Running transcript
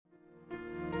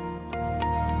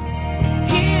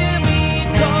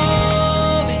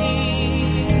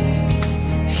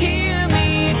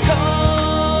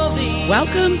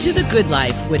Welcome to The Good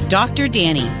Life with Dr.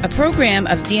 Danny, a program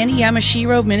of Danny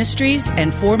Yamashiro Ministries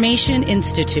and Formation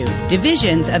Institute,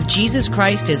 divisions of Jesus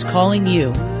Christ is Calling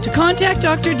You. To contact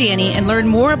Dr. Danny and learn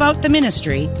more about the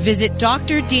ministry, visit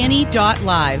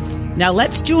drdanny.live. Now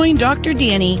let's join Dr.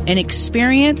 Danny and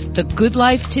experience the good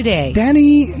life today.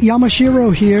 Danny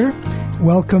Yamashiro here.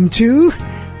 Welcome to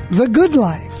The Good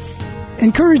Life,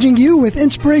 encouraging you with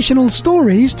inspirational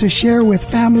stories to share with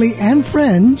family and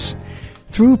friends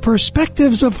through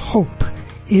perspectives of hope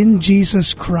in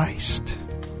Jesus Christ.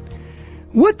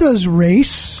 What does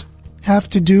race have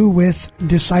to do with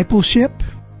discipleship?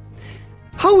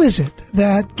 How is it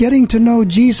that getting to know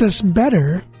Jesus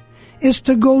better is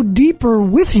to go deeper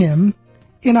with Him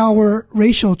in our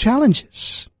racial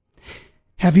challenges?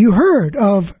 Have you heard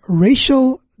of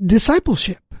racial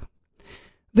discipleship?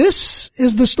 This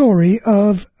is the story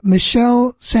of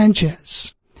Michelle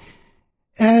Sánchez.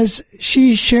 As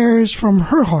she shares from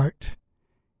her heart,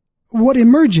 what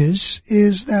emerges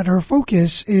is that her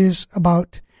focus is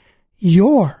about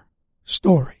your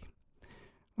story.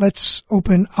 Let's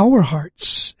open our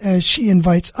hearts as she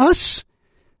invites us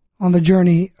on the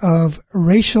journey of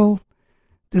racial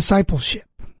discipleship.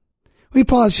 We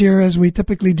pause here, as we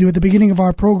typically do at the beginning of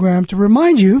our program, to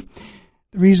remind you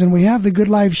the reason we have the Good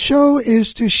Life show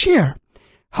is to share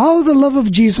how the love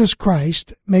of Jesus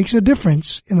Christ makes a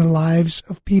difference in the lives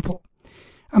of people.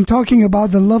 I'm talking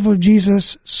about the love of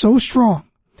Jesus so strong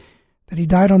that He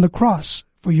died on the cross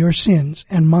for your sins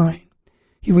and mine.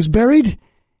 He was buried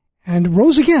and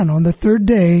rose again on the third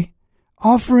day,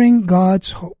 offering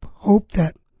God's hope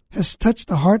that has touched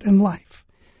the heart and life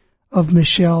of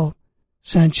Michelle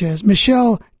Sánchez.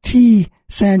 Michelle T.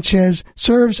 Sánchez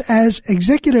serves as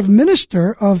executive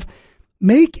minister of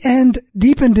Make and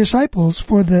Deepen Disciples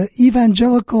for the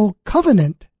Evangelical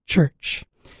Covenant Church.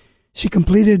 She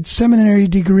completed seminary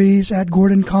degrees at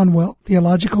Gordon Conwell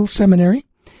Theological Seminary,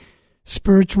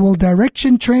 spiritual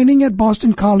direction training at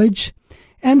Boston College,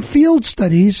 and field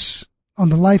studies on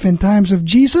the life and times of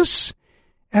Jesus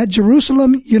at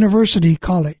Jerusalem University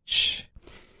College.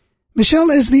 Michelle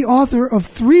is the author of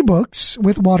 3 books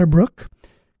with Waterbrook: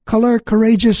 Color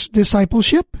Courageous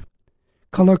Discipleship,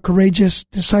 Color Courageous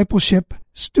Discipleship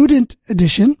Student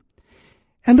Edition,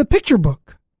 and the picture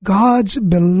book, God's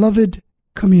Beloved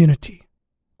Community,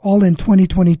 all in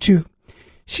 2022.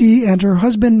 She and her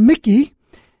husband, Mickey,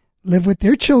 live with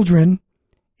their children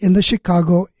in the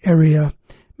Chicago area.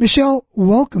 Michelle,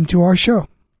 welcome to our show.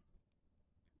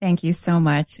 Thank you so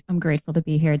much. I'm grateful to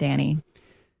be here, Danny.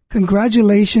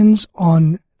 Congratulations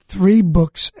on 3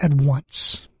 books at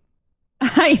once.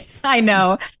 I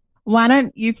know. Why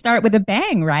don't you start with a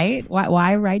bang, right?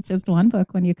 Why write just 1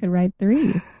 book when you could write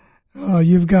 3? Oh,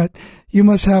 you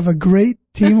must have a great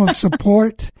team of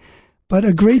support, but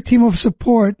a great team of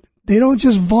support, they don't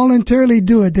just voluntarily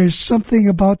do it. There's something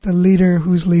about the leader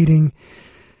who's leading.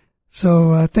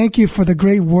 So thank you for the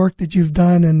great work that you've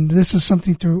done. And this is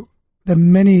something that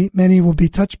many will be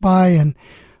touched by. And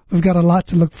we've got a lot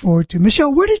to look forward to.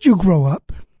 Michelle, where did you grow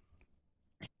up?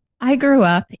 I grew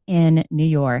up in New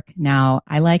York. Now,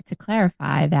 I like to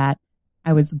clarify that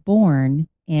I was born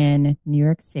in New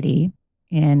York City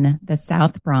in the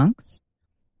South Bronx.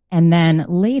 And then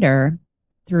later,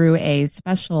 through a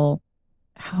special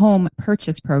home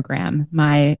purchase program,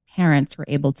 my parents were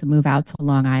able to move out to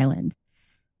Long Island.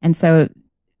 And so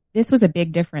this was a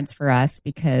big difference for us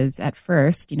because at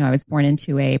first, I was born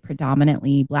into a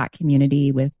predominantly Black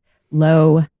community with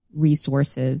low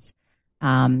resources.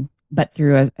 But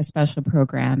through a special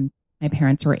program, my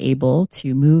parents were able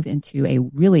to move into a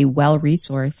really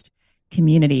well-resourced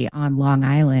community on Long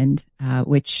Island,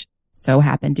 which so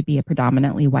happened to be a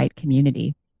predominantly white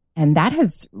community. And that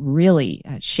has really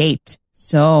shaped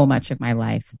so much of my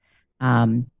life,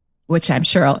 which I'm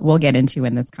sure we'll get into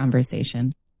in this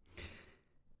conversation.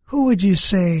 Who would you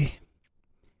say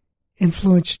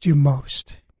influenced you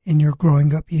most in your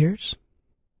growing up years?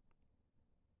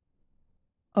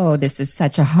 Oh, this is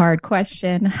such a hard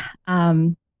question.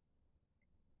 I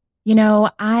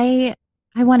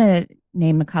want to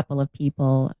name a couple of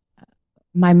people.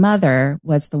 My mother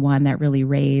was the one that really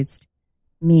raised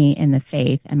me in the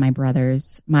faith and my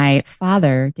brothers. My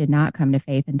father did not come to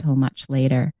faith until much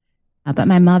later, but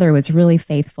my mother was really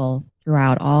faithful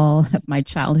throughout all of my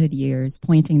childhood years,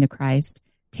 pointing to Christ,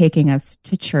 taking us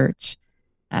to church,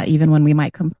 even when we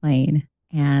might complain.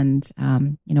 And,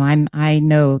 I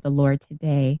know the Lord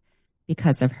today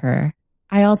because of her.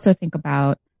 I also think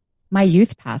about my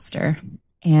youth pastor.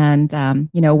 And,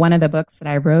 one of the books that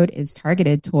I wrote is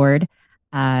targeted toward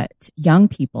young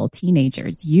people,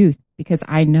 teenagers, youth, because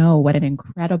I know what an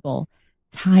incredible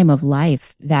time of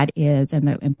life that is and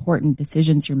the important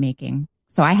decisions you're making.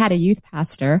 So I had a youth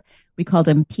pastor. We called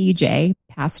him PJ,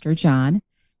 Pastor John,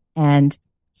 and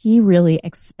he really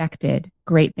expected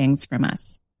great things from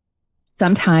us.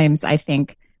 Sometimes I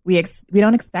think we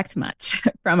don't expect much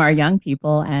from our young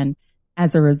people, and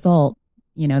as a result,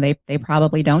 they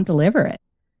probably don't deliver it.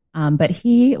 But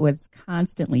he was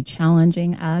constantly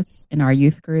challenging us in our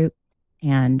youth group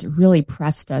and really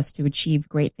pressed us to achieve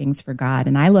great things for God.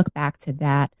 And I look back to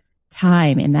that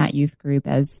time in that youth group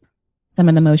as some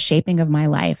of the most shaping of my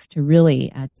life, to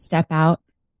really step out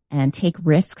and take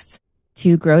risks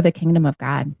to grow the kingdom of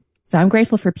God. So I'm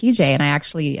grateful for PJ, and I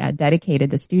actually dedicated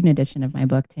the student edition of my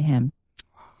book to him.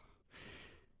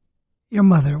 Your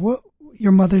mother, what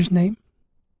your mother's name?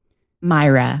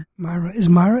 Myra.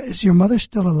 Is your mother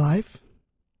still alive?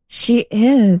 She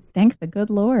is. Thank the good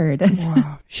Lord.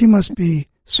 Wow. She must be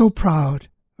so proud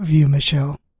of you,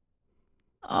 Michelle.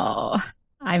 Oh,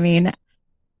 I mean,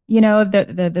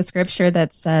 the scripture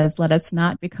that says, let us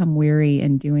not become weary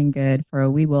in doing good, for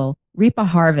we will reap a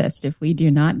harvest if we do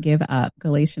not give up.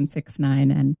 Galatians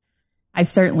 6:9. And I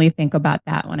certainly think about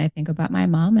that when I think about my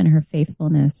mom and her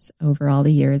faithfulness over all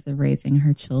the years of raising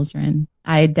her children.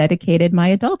 I dedicated my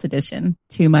adult edition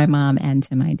to my mom and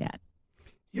to my dad.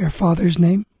 Your father's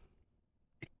name?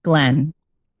 Glenn.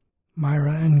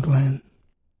 Myra and Glenn.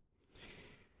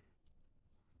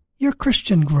 Your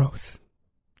Christian growth.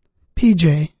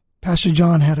 PJ, Pastor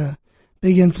John, had a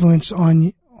big influence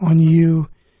on you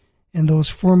in those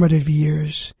formative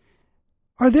years.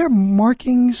 Are there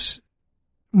markers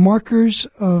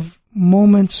of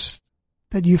moments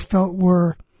that you felt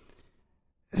were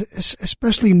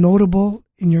especially notable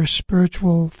in your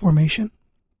spiritual formation?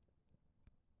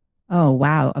 Oh,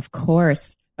 wow. Of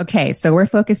course. Okay. So we're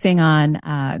focusing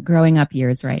on growing up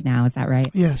years right now. Is that right?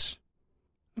 Yes.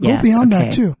 Yes, go beyond okay.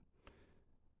 that too.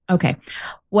 Okay.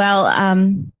 Well,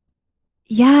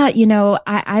 yeah,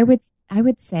 I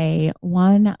would say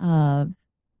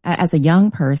as a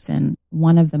young person,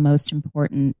 one of the most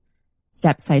important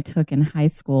steps I took in high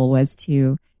school was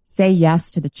to say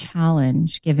yes to the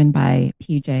challenge given by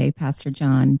PJ, Pastor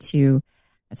John, to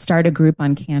start a group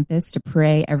on campus to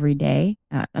pray every day.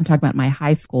 I'm talking about my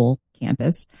high school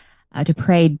campus, to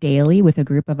pray daily with a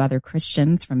group of other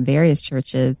Christians from various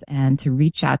churches and to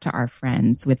reach out to our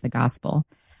friends with the gospel.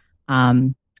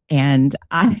 And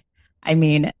I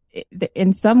mean,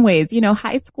 in some ways,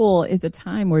 high school is a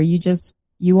time where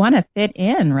you want to fit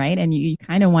in, right? And you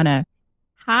kind of want to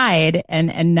hide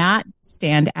and not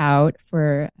stand out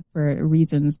for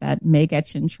reasons that may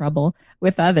get you in trouble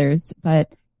with others.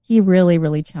 But he really,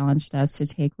 really challenged us to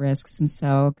take risks. And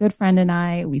so a good friend and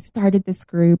I, we started this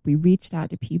group, we reached out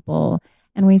to people,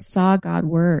 and we saw God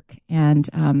work. And,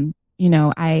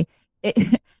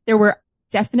 there were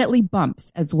definitely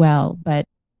bumps as well, but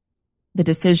the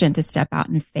decision to step out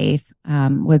in faith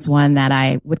was one that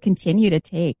I would continue to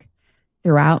take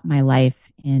throughout my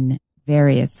life in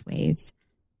various ways.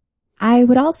 I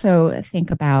would also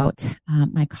think about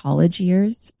my college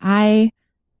years.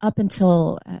 Up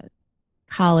until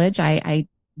college, I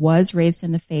was raised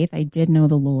in the faith. I did know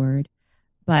the Lord,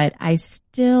 but I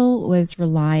still was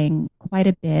relying quite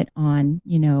a bit on,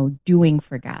 doing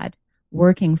for God,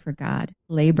 working for God,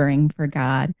 laboring for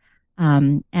God,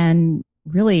 and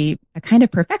really a kind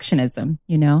of perfectionism,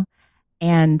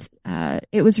 And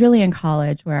it was really in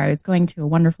college where I was going to a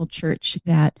wonderful church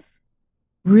that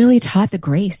really taught the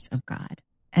grace of God.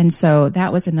 And so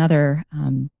that was another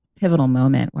pivotal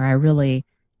moment where I really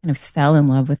kind of fell in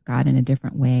love with God in a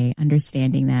different way,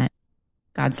 understanding that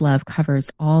God's love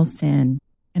covers all sin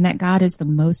and that God is the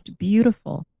most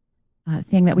beautiful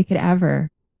thing that we could ever,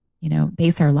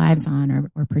 base our lives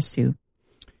on or pursue.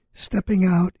 Stepping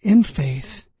out in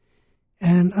faith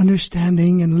and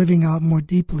understanding and living out more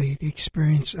deeply the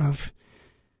experience of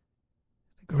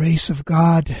the grace of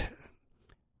God.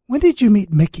 When did you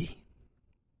meet Mickey?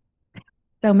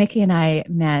 So Mickey and I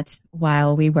met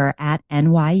while we were at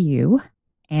NYU,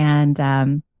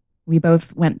 and we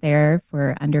both went there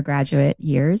for undergraduate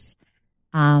years.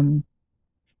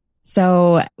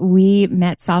 So we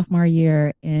met sophomore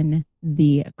year in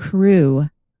the Cru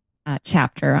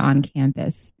chapter on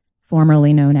campus,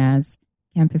 formerly known as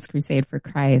Campus Crusade for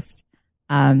Christ.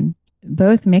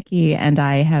 Both Mickey and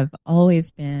I have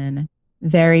always been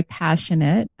very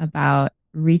passionate about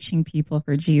reaching people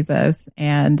for Jesus.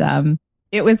 And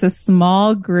it was a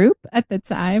small group at the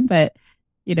time, but,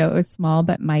 it was small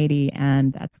but mighty.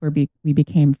 And that's where we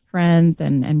became friends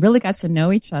and really got to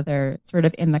know each other sort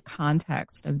of in the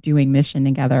context of doing mission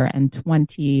together. And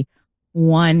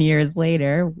 21 years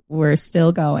later, we're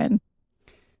still going.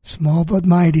 Small but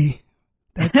mighty,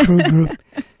 that Cru group.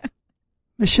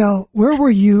 Michelle, where were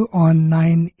you on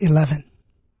 9/11?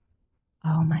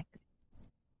 Oh my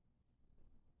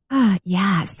goodness.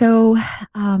 Yeah. So,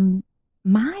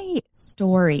 my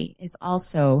story is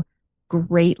also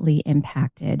greatly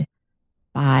impacted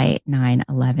by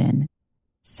 9/11.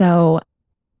 So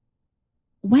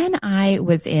when I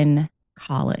was in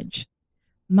college,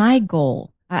 my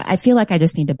goal, I feel like I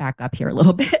just need to back up here a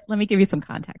little bit. Let me give you some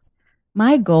context.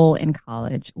 My goal in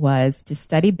college was to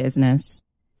study business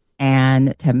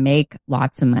and to make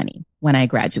lots of money when I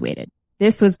graduated.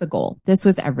 This was the goal. This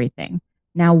was everything.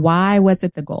 Now, why was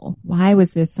it the goal? Why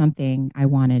was this something I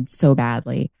wanted so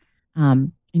badly? I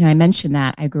mentioned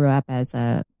that I grew up as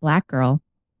a Black girl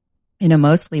in a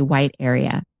mostly white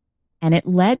area, and it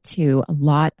led to a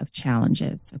lot of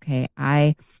challenges. Okay.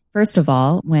 First of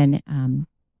all, when,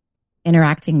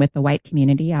 interacting with the white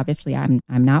community, obviously I'm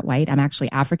not white. I'm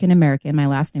actually African American. My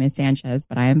last name is Sánchez,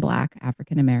 but I am Black,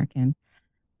 African American.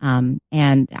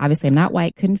 And obviously I'm not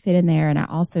white, couldn't fit in there. And I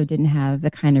also didn't have the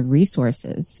kind of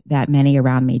resources that many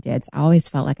around me did. So I always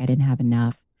felt like I didn't have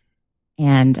enough.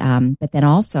 And, but then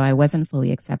also I wasn't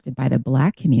fully accepted by the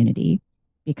Black community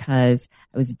because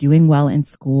I was doing well in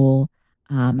school.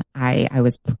 I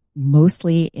was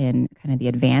mostly in kind of the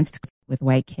advanced with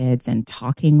white kids and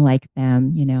talking like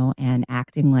them, and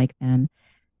acting like them.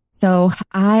 So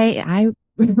I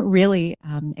really,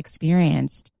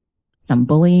 experienced some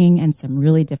bullying and some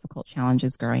really difficult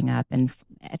challenges growing up. And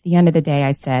at the end of the day,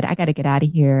 I said, I got to get out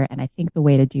of here. And I think the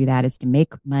way to do that is to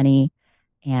make money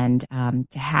and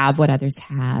to have what others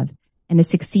have and to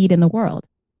succeed in the world.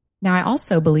 Now, I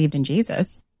also believed in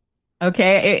Jesus.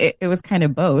 Okay. It was kind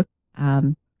of both.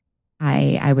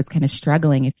 I was kind of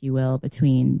struggling, if you will,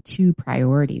 between two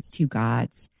priorities, two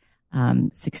gods,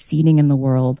 succeeding in the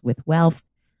world with wealth,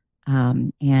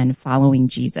 and following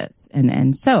Jesus.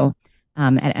 And so,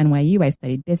 at NYU, I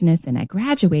studied business and I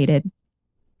graduated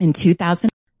in 2000,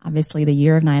 obviously the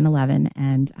year of 9/11.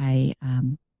 And I,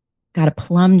 got a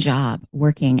plum job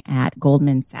working at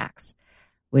Goldman Sachs,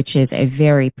 which is a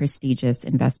very prestigious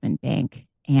investment bank.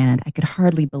 And I could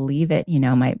hardly believe it.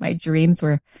 My dreams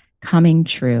were coming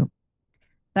true.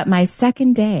 But my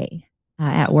second day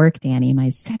at work, Danny, my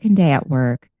second day at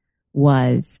work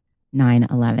was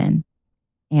 9/11.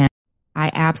 And I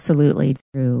absolutely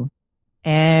threw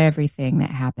everything that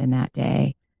happened that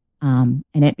day. And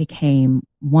it became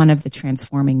one of the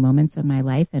transforming moments of my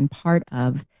life and part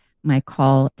of my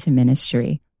call to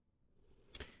ministry.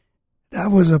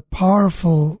 That was just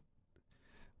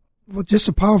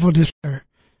a powerful despair.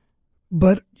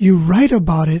 But you write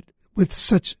about it with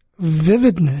such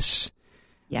vividness.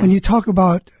 Yes. When you talk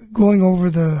about going over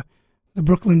the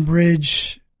Brooklyn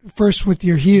Bridge, first with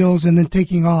your heels and then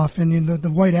taking off, and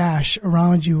the white ash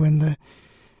around you, and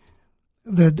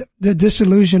the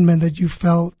disillusionment that you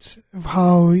felt of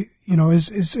how,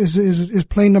 is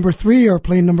plane number 3 or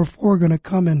plane number 4 going to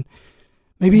come and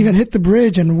maybe even hit the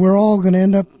bridge, and we're all going to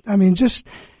end up, just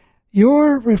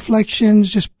your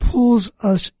reflections just pulls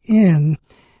us in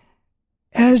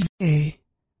as the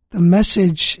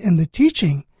message and the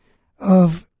teaching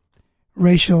of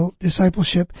racial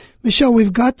discipleship. Michelle,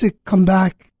 we've got to come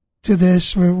back to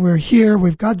this. We're here.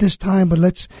 We've got this time, but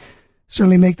let's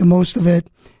certainly make the most of it.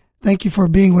 Thank you for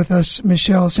being with us,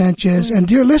 Michelle Sánchez. And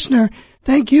dear listener,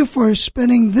 thank you for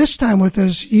spending this time with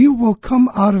us. You will come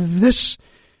out of this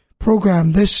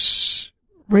program, this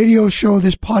radio show,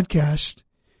 this podcast,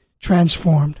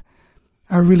 transformed.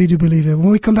 I really do believe it. When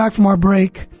we come back from our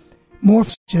break, more,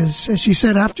 as she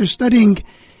said, after studying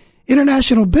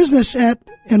international business at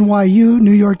NYU,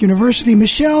 New York University,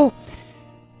 Michelle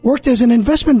worked as an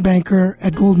investment banker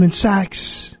at Goldman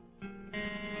Sachs.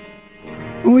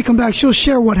 When we come back, she'll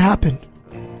share what happened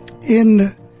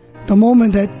in the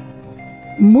moment that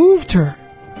moved her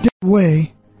the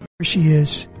way where she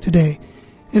is today.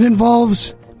 It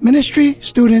involves ministry,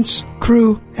 students,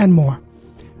 crew, and more.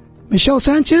 Michelle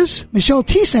Sánchez,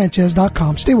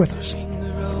 MichelleTSanchez.com. Stay with us.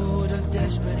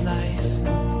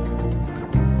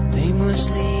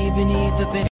 Aimlessly beneath the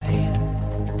bed,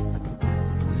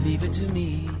 leave it to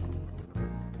me.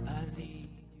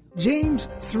 James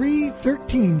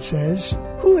 3:13 says,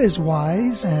 "Who is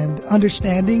wise and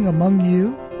understanding among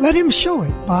you? Let him show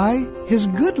it by his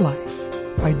good life,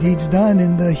 by deeds done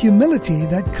in the humility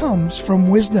that comes from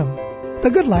wisdom." The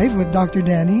Good Life with Dr.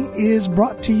 Danny is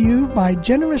brought to you by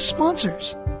generous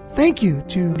sponsors. Thank you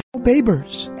to Bill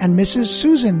Babers and Mrs.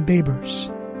 Susan Babers,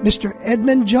 Mr.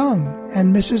 Edmund Jung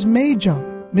and Mrs. May Jung,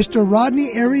 Mr.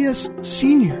 Rodney Arias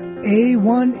Sr.,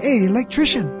 A1A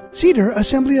Electrician, Cedar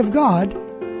Assembly of God,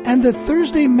 and the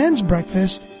Thursday Men's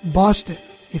Breakfast, Boston.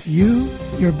 If you,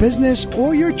 your business,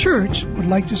 or your church would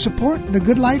like to support The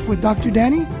Good Life with Dr.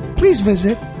 Danny, please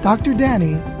visit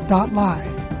drdanny.live.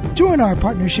 Join our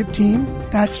partnership team.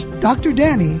 That's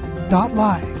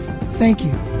drdanny.live. Thank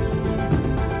you.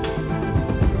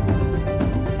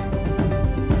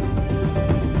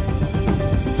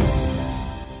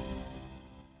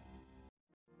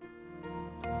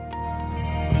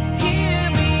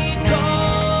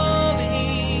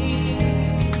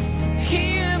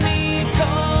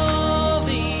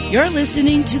 You're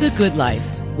listening to The Good Life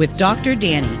with Dr.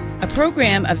 Danny, a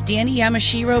program of Danny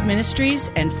Yamashiro Ministries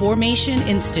and Formation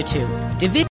Institute.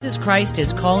 Jesus Christ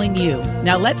is calling you.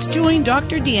 Now let's join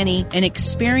Dr. Danny and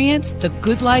experience the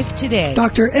good life today.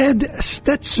 Dr. Ed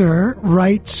Stetzer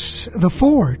writes the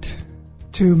foreword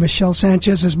to Michelle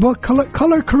Sanchez's book,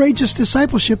 Color Courageous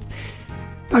Discipleship.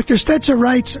 Dr. Stetzer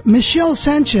writes, Michelle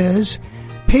Sanchez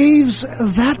paves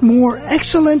that more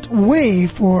excellent way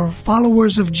for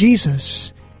followers of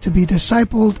Jesus to be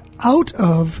discipled out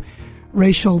of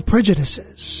racial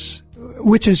prejudices,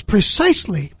 which is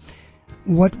precisely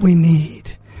what we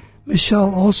need.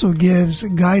 Michelle also gives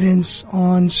guidance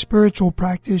on spiritual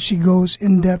practice. She goes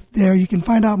in depth there. You can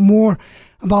find out more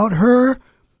about her.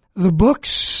 The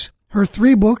books, her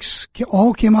 3 books,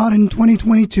 all came out in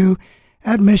 2022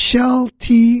 at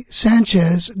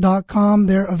michelletsanchez.com.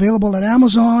 They're available at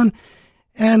Amazon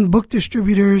and book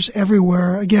distributors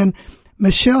everywhere. Again,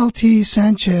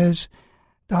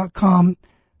 michelletsanchez.com.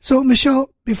 So, Michelle,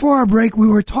 before our break, we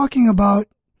were talking about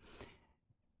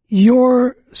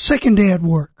your second day at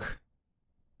work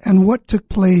and what took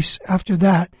place after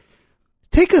that.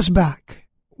 Take us back.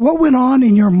 What went on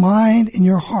in your mind, in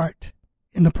your heart,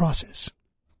 in the process?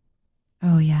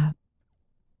 Oh, yeah.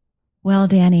 Well,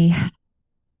 Danny,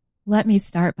 let me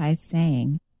start by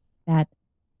saying that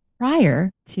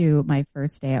prior to my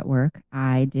first day at work,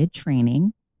 I did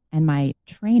training, and my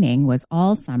training was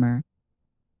all summer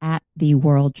at the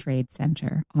World Trade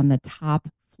Center on the top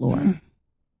floor.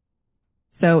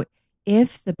 So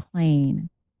if the planes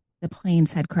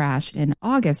had crashed in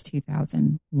August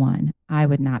 2001, I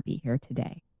would not be here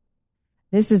today.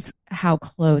 This is how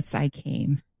close I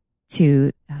came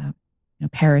to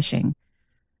perishing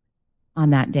on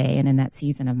that day and in that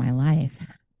season of my life.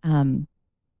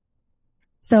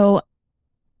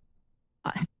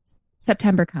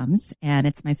 September comes, and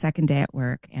it's my second day at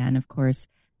work. And of course,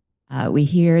 we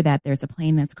hear that there's a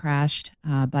plane that's crashed.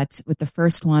 But with the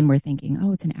first one, we're thinking,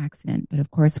 oh, it's an accident. But of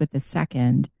course, with the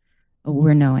second,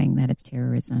 we're knowing that it's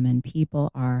terrorism, and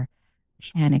people are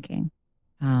panicking.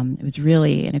 It was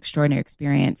really an extraordinary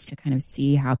experience to kind of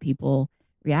see how people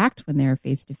react when they're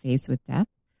face to face with death.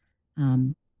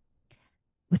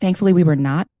 Thankfully, we were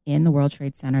not in the World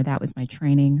Trade Center. That was my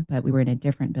training, but we were in a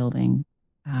different building,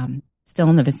 still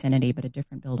in the vicinity, but a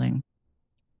different building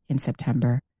in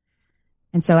September.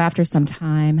 And so after some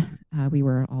time, we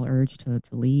were all urged to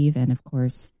leave. And of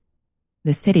course,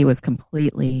 the city was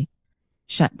completely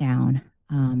shut down.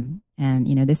 And,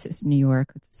 this is New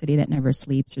York, it's a city that never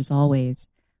sleeps. There's always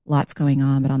lots going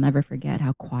on, but I'll never forget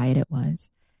how quiet it was.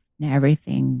 And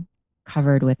everything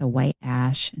covered with a white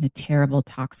ash and a terrible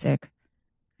toxic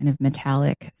kind of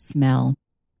metallic smell.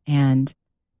 And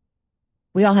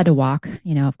we all had to walk.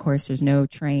 Of course, there's no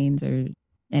trains or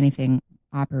anything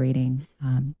operating.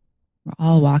 We're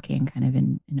all walking kind of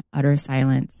in utter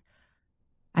silence.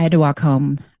 I had to walk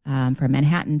home from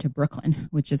Manhattan to Brooklyn,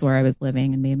 which is where I was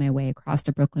living, and made my way across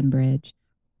the Brooklyn Bridge.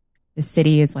 The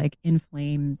city is like in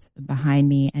flames behind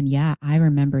me. And yeah, I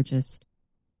remember just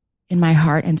in my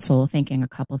heart and soul thinking a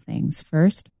couple things.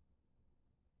 First,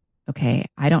 okay,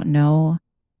 I don't know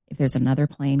if there's another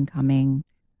plane coming.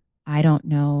 I don't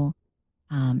know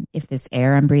if this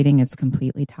air I'm breathing is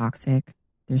completely toxic.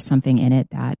 There's something in it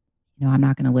that, I'm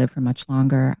not going to live for much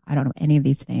longer. I don't know any of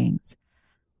these things.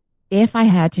 If I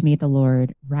had to meet the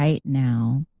Lord right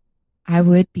now, I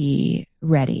would be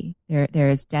ready. There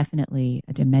is definitely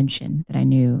a dimension that I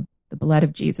knew the blood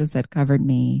of Jesus had covered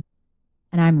me,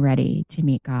 and I'm ready to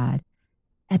meet God.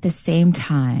 At the same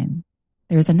time,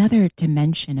 there was another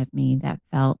dimension of me that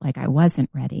felt like I wasn't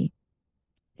ready.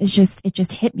 It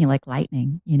just hit me like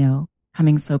lightning,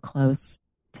 coming so close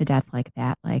to death like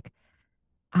that. Like,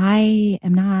 I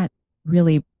am not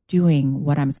really doing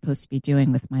what I'm supposed to be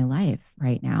doing with my life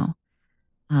right now.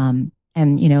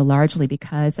 Largely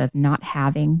because of not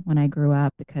having when I grew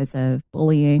up, because of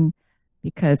bullying,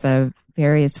 because of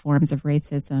various forms of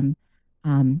racism.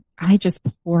 I just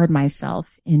poured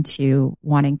myself into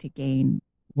wanting to gain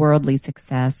worldly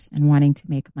success and wanting to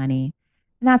make money.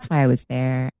 And that's why I was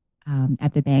there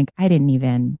at the bank. I didn't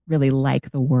even really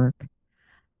like the work.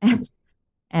 And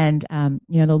the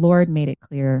Lord made it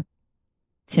clear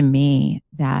to me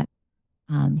that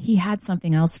he had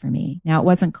something else for me. Now, it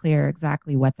wasn't clear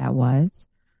exactly what that was.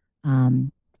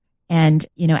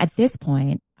 At this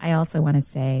point, I also want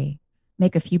to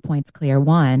make a few points clear.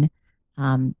 One,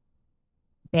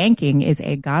 banking is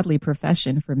a godly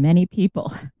profession for many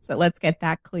people. So let's get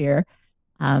that clear.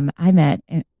 I met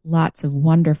lots of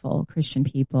wonderful Christian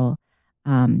people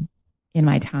in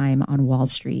my time on Wall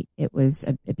Street. It was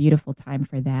a beautiful time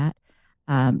for that.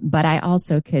 But I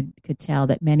also could tell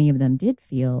that many of them did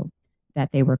feel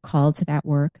that they were called to that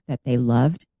work, that they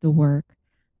loved the work,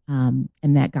 and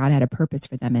that God had a purpose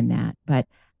for them in that. But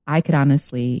I could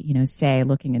honestly, say,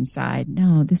 looking inside,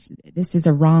 no, this is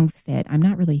a wrong fit. I'm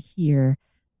not really here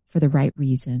for the right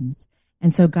reasons.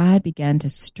 And so God began to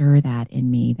stir that in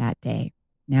me that day.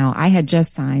 Now, I had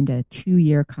just signed a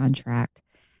 2-year contract,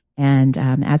 and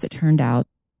as it turned out,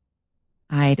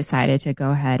 I decided to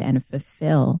go ahead and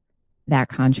fulfill that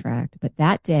contract. But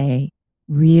that day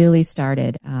really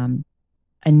started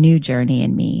a new journey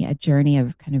in me, a journey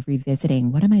of kind of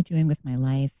revisiting, what am I doing with my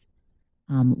life?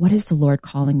 What is the Lord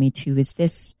calling me to? Is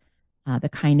this the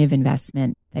kind of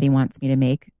investment that he wants me to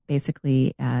make?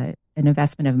 Basically, an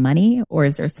investment of money, or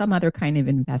is there some other kind of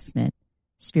investment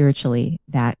spiritually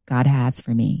that God has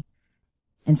for me?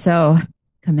 And so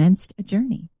commenced a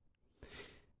journey.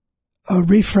 A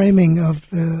reframing of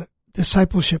the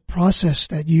discipleship process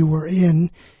that you were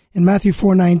in. In Matthew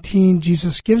 4:19,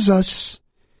 Jesus gives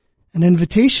an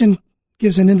invitation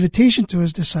to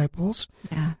his disciples.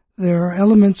 Yeah. There are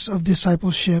elements of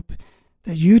discipleship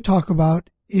that you talk about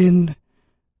in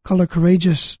Color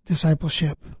Courageous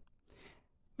Discipleship.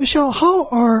 Michelle, how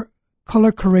are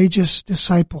Color Courageous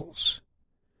disciples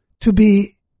to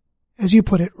be, as you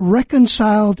put it,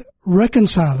 reconciled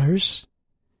reconcilers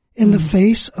in the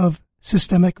face of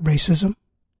systemic racism?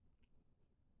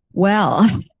 Well,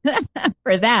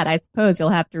 for that, I suppose you'll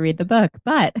have to read the book,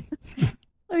 but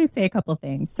let me say a couple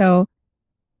things. So,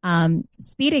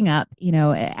 speeding up,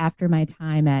 after my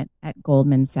time at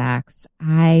Goldman Sachs,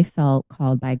 I felt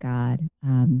called by God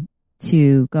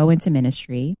to go into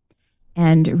ministry.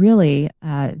 And really,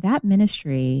 that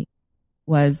ministry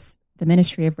was the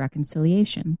ministry of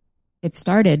reconciliation. It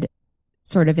started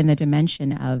sort of in the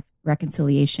dimension of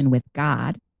reconciliation with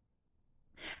God.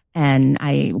 And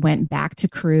I went back to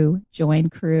Cru,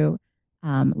 joined Cru,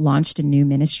 launched a new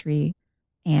ministry,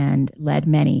 and led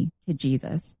many to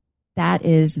Jesus. That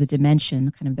is the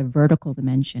dimension, kind of the vertical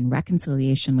dimension,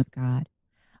 reconciliation with God.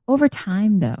 Over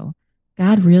time, though,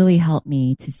 God really helped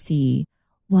me to see,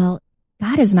 well,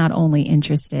 God is not only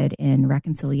interested in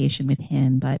reconciliation with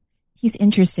him, but he's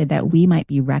interested that we might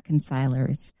be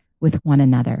reconcilers with one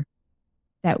another,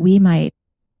 that we might,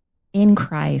 in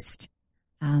Christ,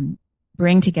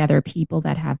 bring together people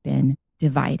that have been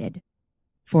divided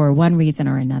for one reason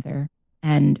or another.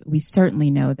 And we certainly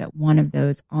know that one of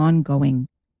those ongoing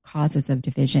causes of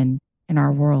division in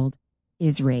our world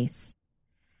is race.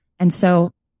 And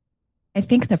so I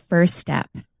think the first step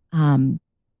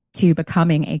to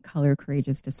becoming a color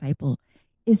courageous disciple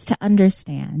is to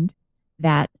understand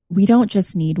that we don't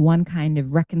just need one kind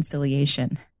of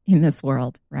reconciliation in this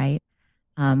world, right?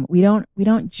 We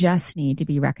don't just need to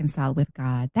be reconciled with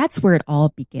God. That's where it all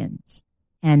begins.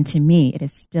 And to me, it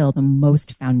is still the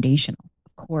most foundational.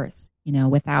 Of course,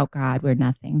 without God, we're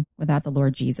nothing. Without the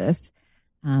Lord Jesus,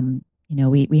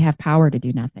 we have power to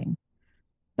do nothing.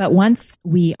 But once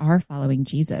we are following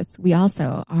Jesus, we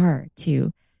also are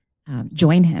to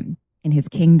join him in his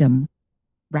kingdom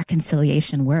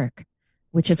reconciliation work,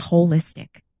 which is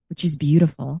holistic, which is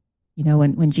beautiful.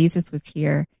 When Jesus was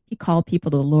here, he called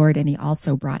people to the Lord, and he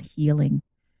also brought healing,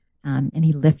 and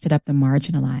he lifted up the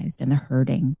marginalized and the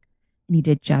hurting, and he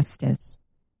did justice.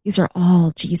 These are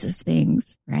all Jesus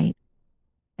things, right?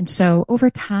 And so over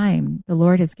time, the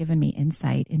Lord has given me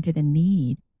insight into the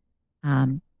need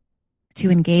to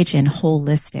engage in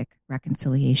holistic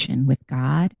reconciliation with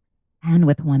God and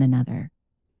with one another.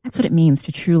 That's what it means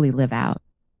to truly live out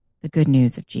the good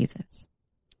news of Jesus.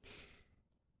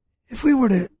 If we were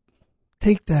to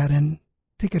take that and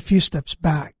take a few steps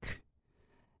back,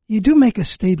 you do make a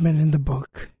statement in the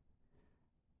book.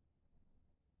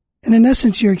 And in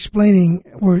essence, you're explaining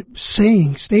or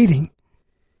stating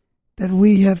that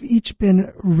we have each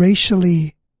been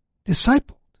racially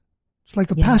discipled. It's like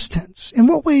a past tense. In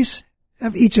what ways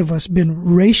have each of us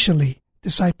been racially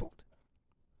discipled?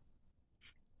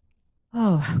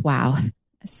 Oh, wow.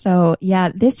 So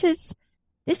this is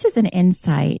an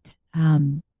insight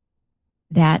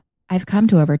that I've come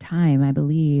to over time, I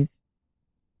believe,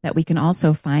 that we can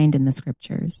also find in the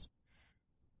scriptures.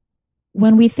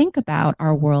 When we think about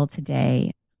our world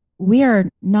today, we are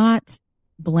not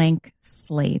blank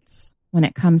slates when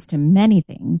it comes to many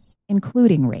things,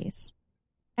 including race.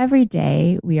 Every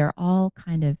day, we are all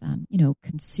kind of,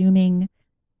 consuming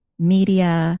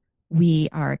media, we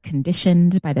are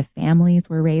conditioned by the families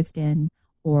we're raised in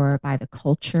or by the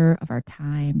culture of our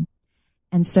time.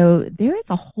 And so there is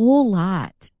a whole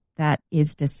lot that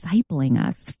is discipling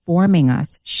us, forming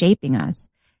us, shaping us,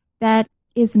 that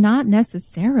is not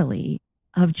necessarily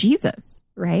of Jesus,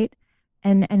 right?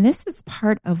 And this is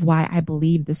part of why I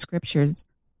believe the scriptures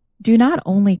do not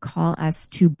only call us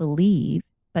to believe,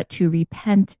 but to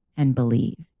repent and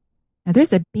believe. Now,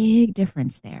 there's a big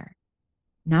difference there.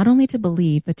 Not only to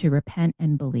believe, but to repent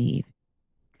and believe.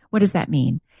 What does that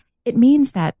mean? It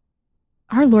means that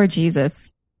our Lord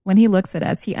Jesus, when he looks at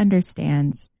us, he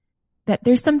understands that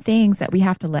there's some things that we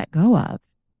have to let go of,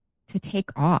 to take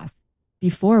off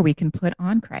before we can put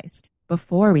on Christ,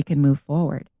 before we can move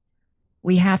forward.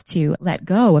 We have to let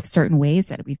go of certain ways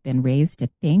that we've been raised to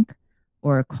think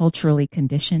or culturally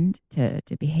conditioned to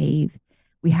behave.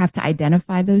 We have to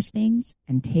identify those things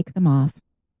and take them off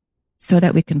so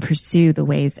that we can pursue the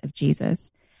ways of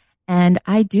Jesus. And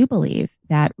I do believe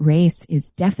that race is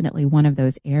definitely one of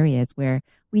those areas where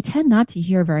we tend not to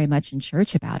hear very much in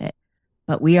church about it,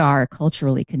 but we are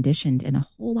culturally conditioned in a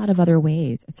whole lot of other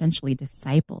ways, essentially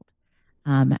discipled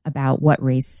about what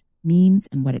race means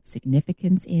and what its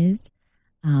significance is.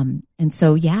 And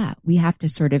so, we have to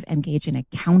sort of engage in a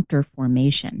counter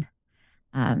formation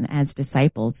as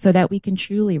disciples so that we can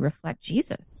truly reflect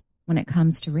Jesus when it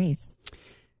comes to race.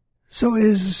 So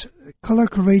is color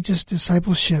courageous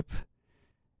discipleship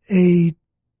a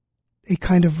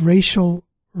kind of racial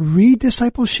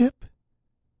re-discipleship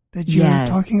that you're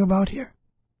talking about here?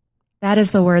 That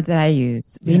is the word that I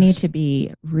use. We need to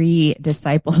be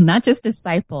re-discipled, not just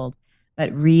discipled,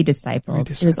 but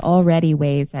re-discipled. There's already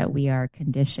ways that we are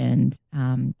conditioned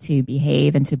to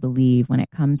behave and to believe when it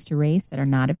comes to race that are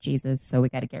not of Jesus. So we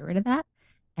got to get rid of that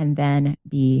and then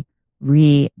be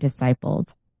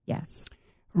re-discipled. Yes.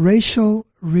 Racial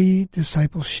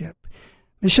re-discipleship.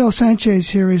 Michelle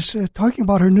Sánchez here is talking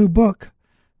about her new book,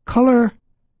 Color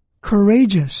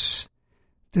Courageous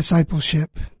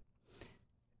Discipleship.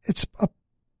 It's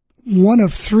one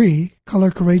of three,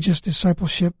 Color Courageous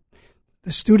Discipleship,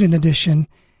 the student edition,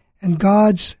 and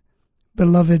God's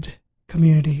Beloved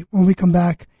Community. When we come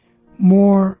back,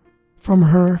 more from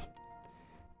her.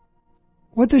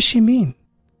 What does she mean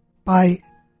by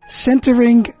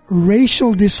centering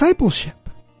racial discipleship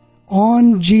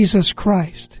on Jesus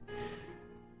Christ?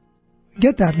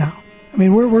 Get that now. I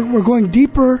mean, we're going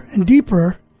deeper and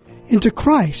deeper into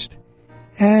Christ,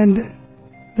 and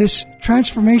this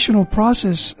transformational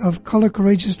process of color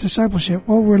courageous discipleship.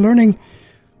 Well, we're learning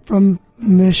from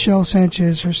Michelle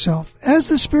Sánchez herself. As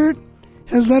the Spirit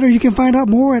has led her, you can find out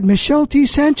more at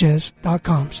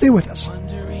michelletsanchez.com. Stay with us.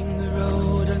 Wandering the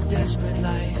road of desperate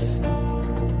life,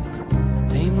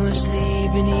 aimlessly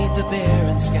beneath the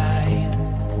barren sky.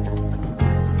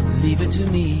 Leave it to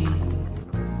me.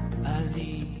 I'll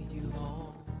lead you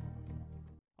home.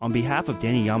 On behalf of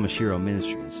Danny Yamashiro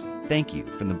Ministries, thank you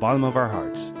from the bottom of our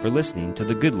hearts for listening to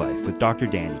The Good Life with Dr.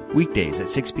 Danny, weekdays at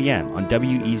 6 p.m. on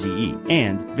WEZE,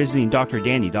 and visiting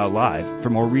drdanny.live for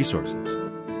more resources.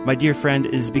 My dear friend,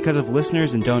 it is because of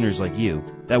listeners and donors like you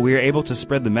that we are able to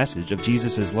spread the message of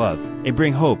Jesus' love and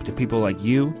bring hope to people like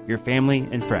you, your family,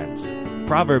 and friends.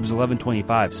 Proverbs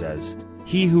 11:25 says,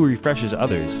 "He who refreshes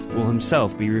others will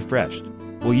himself be refreshed."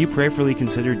 Will you prayerfully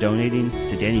consider donating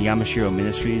to Danny Yamashiro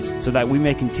Ministries so that we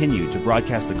may continue to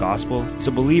broadcast the gospel,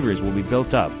 so believers will be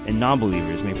built up and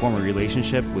non-believers may form a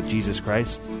relationship with Jesus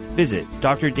Christ? Visit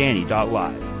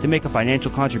drdanny.live to make a financial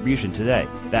contribution today.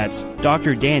 That's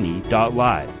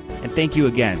drdanny.live. And thank you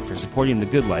again for supporting The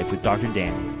Good Life with Dr.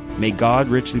 Danny. May God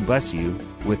richly bless you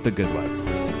with The Good Life.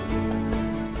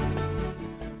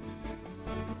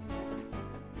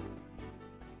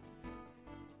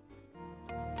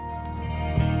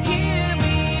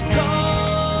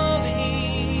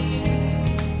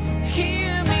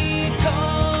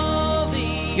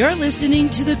 You're listening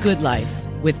to The Good Life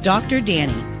with Dr.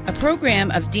 Danny, a program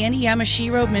of Danny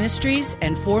Yamashiro Ministries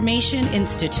and Formation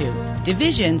Institute.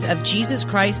 Divisions of Jesus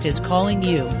Christ is calling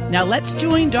you. Now let's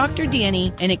join Dr.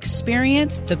 Danny and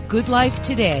experience the good life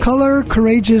today. Color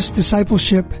Courageous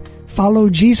Discipleship.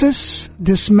 Follow Jesus,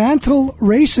 dismantle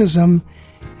racism,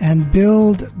 and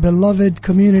build beloved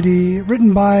community.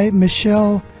 Written by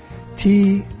Michelle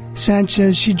T.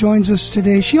 Sánchez. She joins us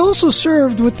today. She also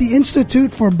served with the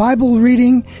Institute for Bible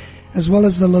Reading as well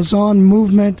as the Lausanne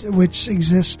Movement, which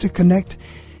exists to connect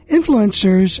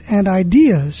influencers and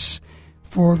ideas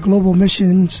for global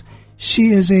missions. She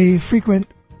is a frequent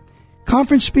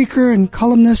conference speaker and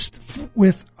columnist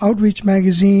with Outreach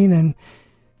Magazine, and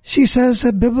she says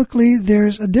that biblically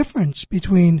there's a difference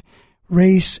between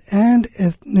race and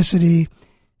ethnicity.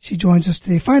 She joins us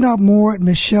today. Find out more at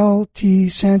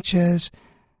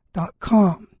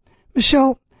michelletsanchez.com.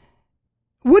 Michelle,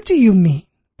 what do you mean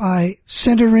by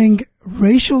centering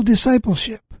racial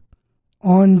discipleship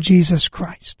on Jesus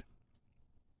Christ?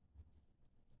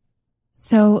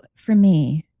 So for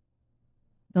me,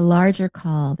 the larger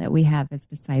call that we have as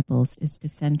disciples is to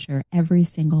center every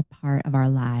single part of our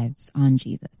lives on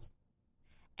Jesus.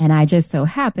 And I just so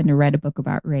happen to read a book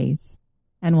about race,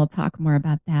 and we'll talk more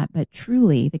about that. But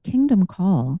truly, the kingdom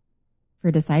call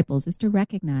for disciples is to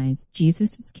recognize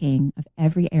Jesus is king of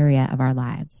every area of our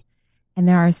lives. And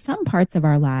there are some parts of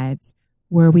our lives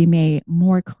where we may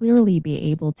more clearly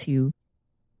be able to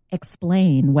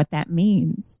explain what that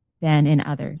means than in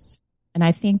others. And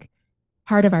I think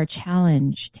part of our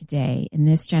challenge today in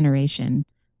this generation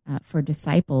for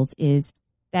disciples is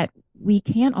that we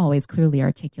can't always clearly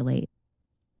articulate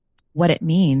what it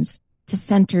means to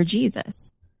center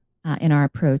Jesus in our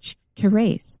approach to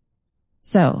race.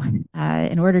 So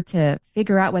in order to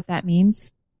figure out what that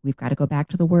means, we've got to go back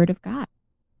to the Word of God.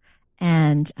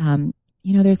 And,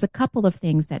 there's a couple of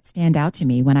things that stand out to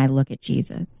me when I look at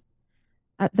Jesus.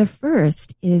 The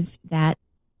first is that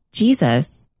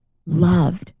Jesus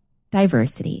loved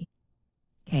diversity.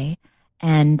 Okay.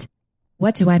 And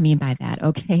what do I mean by that?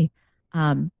 Okay.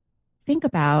 Think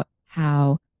about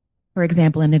how, for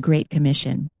example, in the Great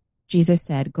Commission, Jesus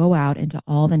said, go out into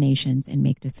all the nations and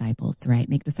make disciples, right?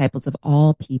 Make disciples of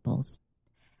all peoples.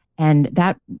 And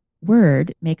that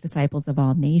word, make disciples of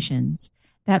all nations,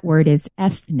 that word is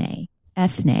ethne.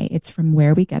 Ethne. It's from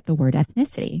where we get the word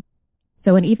ethnicity.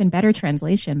 So an even better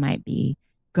translation might be,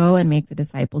 go and make the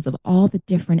disciples of all the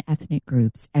different ethnic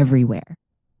groups everywhere.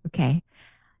 Okay.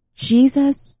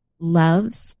 Jesus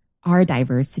loves our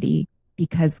diversity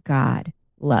because God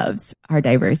loves our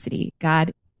diversity.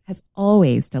 God has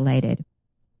always delighted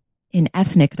in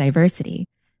ethnic diversity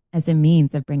as a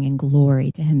means of bringing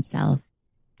glory to himself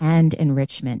and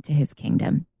enrichment to his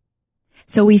kingdom.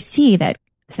 So we see that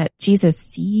Jesus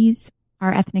sees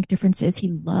our ethnic differences. He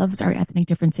loves our ethnic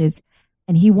differences,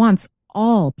 and he wants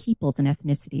all peoples and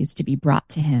ethnicities to be brought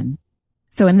to him.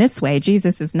 So in this way,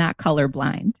 Jesus is not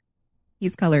colorblind.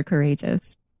 He's color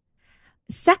courageous.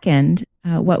 Second,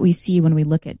 what we see when we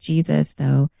look at Jesus,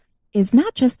 though, is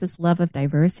not just this love of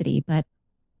diversity, but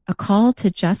a call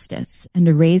to justice and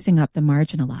to raising up the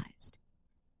marginalized.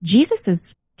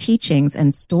 Jesus's teachings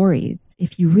and stories,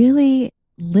 if you really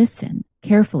listen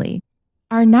carefully,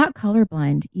 are not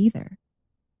colorblind either.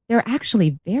 They're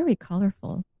actually very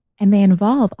colorful, and they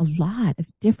involve a lot of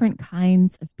different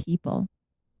kinds of people.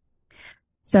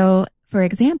 So, for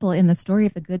example, in the story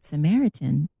of the Good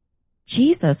Samaritan,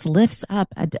 Jesus lifts up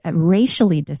a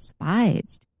racially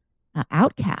despised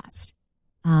outcast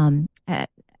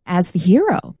as the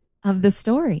hero of the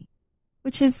story,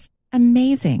 which is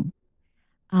amazing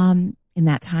in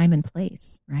that time and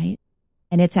place, right?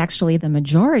 And it's actually the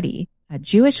majority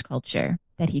Jewish culture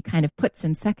that he kind of puts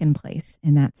in second place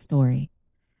in that story.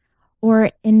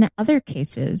 Or in other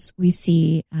cases, we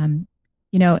see,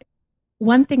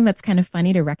 one thing that's kind of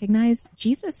funny to recognize,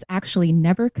 Jesus actually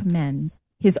never commends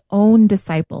his own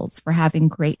disciples for having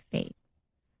great faith.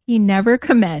 He never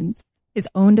commends his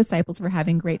own disciples for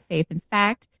having great faith. In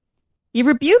fact, he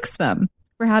rebukes them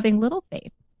for having little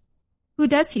faith. Who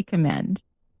does he commend?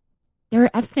 They're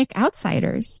ethnic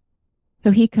outsiders. So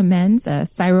he commends a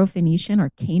Syrophoenician or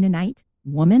Canaanite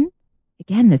woman,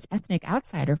 again, this ethnic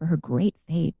outsider, for her great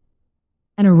faith,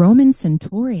 and a Roman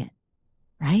centurion,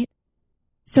 right?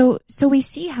 So we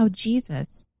see how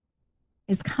Jesus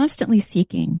is constantly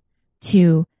seeking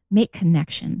to make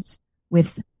connections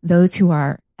with those who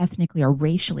are ethnically or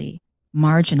racially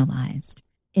marginalized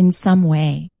in some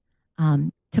way,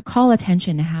 to call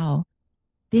attention to how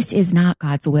this is not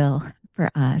God's will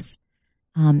for us,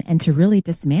 and to really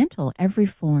dismantle every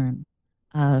form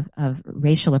of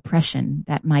racial oppression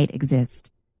that might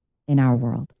exist in our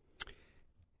world.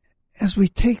 As we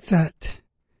take that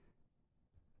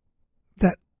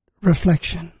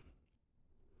reflection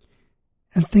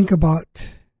and think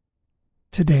about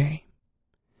today,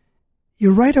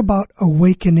 you write about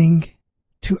awakening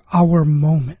to our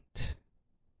moment.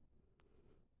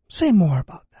 Say more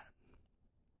about that.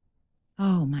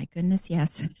 Oh, my goodness,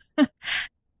 yes.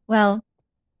 Well,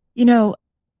 I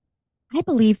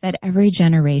believe that every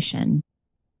generation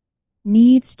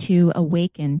needs to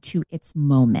awaken to its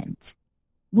moment.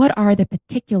 What are the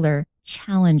particular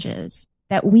challenges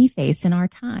that we face in our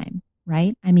time,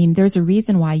 right? I mean, there's a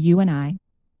reason why you and I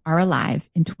are alive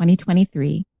in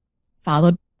 2023,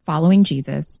 following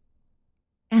Jesus.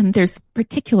 And there's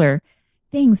particular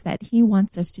things that he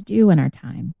wants us to do in our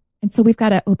time. And so we've got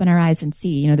to open our eyes and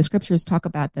see. The scriptures talk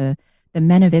about the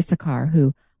men of Issachar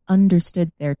who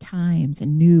understood their times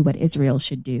and knew what Israel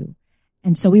should do.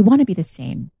 And so we want to be the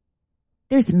same.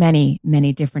 There's many,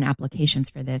 many different applications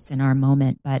for this in our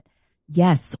moment, but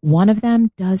yes, one of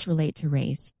them does relate to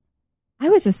race. I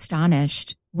was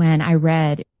astonished when I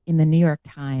read in the New York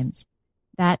Times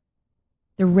that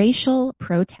the racial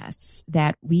protests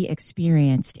that we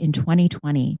experienced in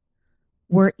 2020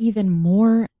 were even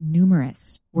more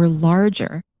numerous, were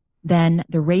larger than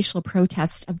the racial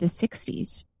protests of the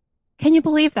 60s. Can you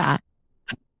believe that?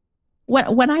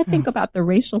 When I think about the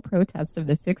racial protests of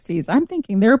the 60s, I'm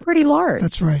thinking they're pretty large.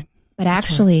 That's right. But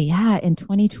actually, in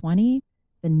 2020,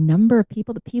 the number of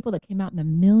people, the people that came out in the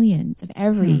millions of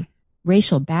every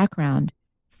racial background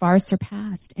far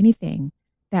surpassed anything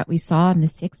that we saw in the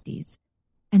 60s.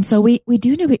 And so we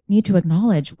do need to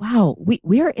acknowledge, wow,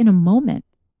 we are in a moment.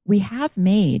 We have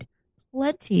made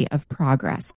plenty of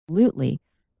progress, absolutely,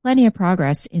 plenty of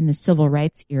progress in the civil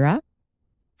rights era.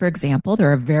 For example,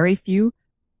 there are very few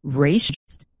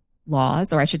racist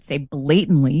laws, or I should say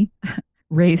blatantly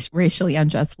racially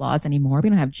unjust laws anymore. We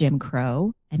don't have Jim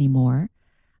Crow anymore.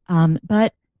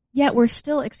 But yet we're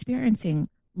still experiencing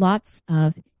lots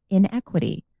of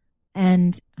inequity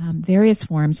and various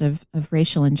forms of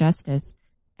racial injustice.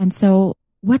 And so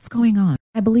what's going on?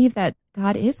 I believe that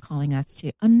God is calling us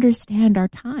to understand our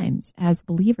times as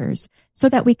believers so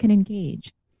that we can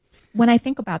engage. When I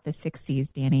think about the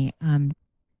 60s, Danny, and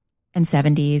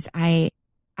 70s,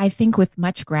 I think with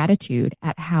much gratitude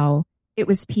at how it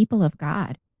was people of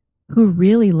God who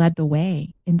really led the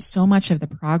way in so much of the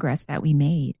progress that we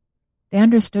made. They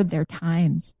understood their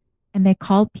times and they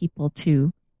called people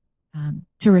to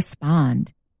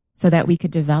respond so that we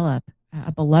could develop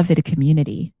a beloved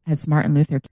community, as Martin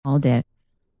Luther called it.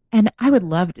 And I would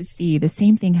love to see the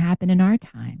same thing happen in our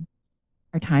time.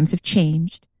 Our times have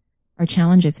changed. Our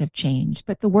challenges have changed.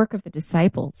 But the work of the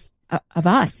disciples, of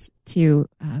us, to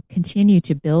continue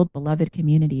to build beloved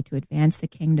community, to advance the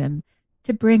kingdom,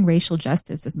 to bring racial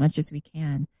justice as much as we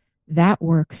can, that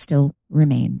work still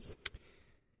remains.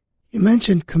 You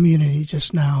mentioned community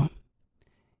just now.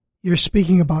 You're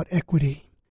speaking about equity.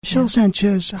 Michelle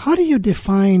Sánchez, how do you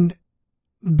define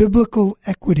biblical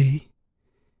equity,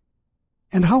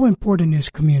 and how important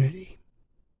is community?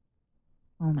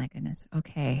 Oh my goodness.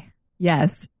 Okay.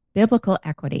 Yes. Biblical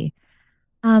equity.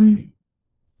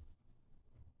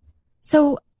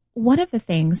 So one of the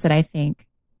things that I think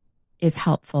is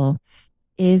helpful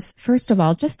is, first of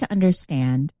all, just to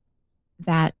understand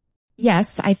that,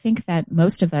 yes, I think that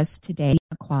most of us today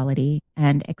equality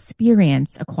and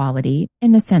experience equality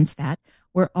in the sense that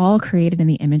we're all created in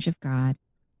the image of God.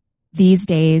 These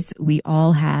days, we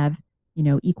all have,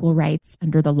 equal rights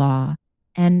under the law.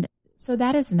 And so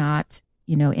that is not,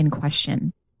 in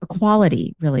question.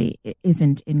 Equality really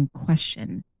isn't in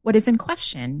question. What is in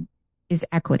question is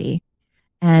equity.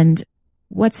 And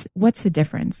what's the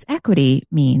difference? Equity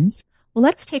means, well,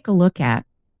 let's take a look at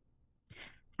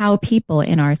how people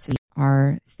in our city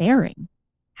are faring.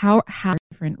 How are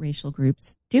different racial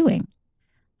groups doing?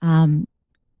 Are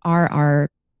our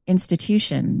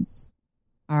institutions,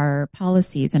 our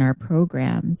policies, and our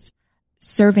programs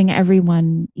serving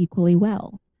everyone equally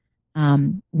well?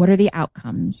 What are the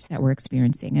outcomes that we're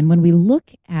experiencing? And when we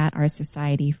look at our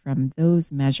society from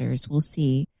those measures, we'll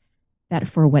see that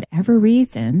for whatever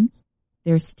reasons,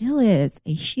 there still is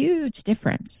a huge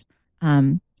difference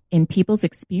in people's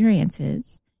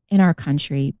experiences in our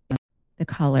country, the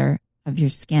color of your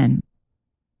skin.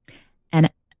 And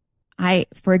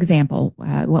for example,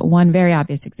 one very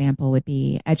obvious example would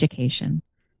be education.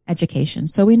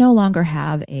 So we no longer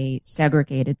have a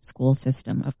segregated school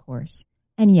system, of course.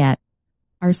 And yet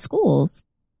our schools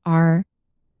are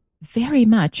very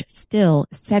much still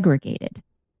segregated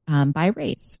by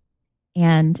race.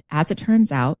 And as it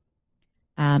turns out,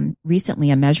 recently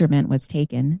a measurement was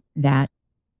taken that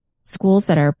schools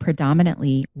that are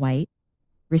predominantly white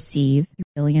receive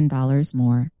 $3 billion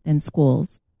more than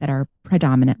schools that are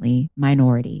predominantly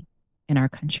minority in our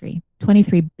country,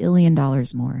 $23 billion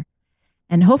more.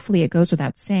 And hopefully it goes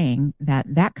without saying that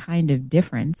that kind of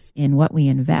difference in what we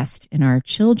invest in our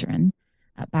children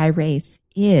by race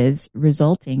is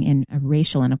resulting in a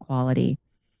racial inequality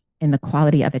in the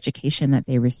quality of education that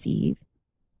they receive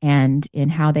and in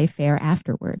how they fare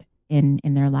afterward in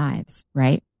their lives,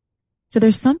 right? So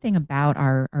there's something about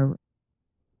our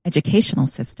educational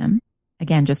system,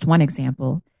 again, just one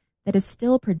example, that is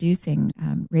still producing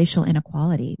racial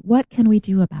inequality. What can we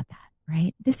do about that,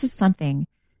 right? This is something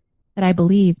that I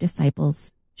believe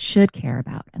disciples should care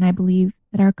about, and I believe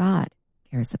that our God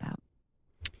cares about.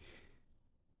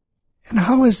 And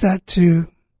how is that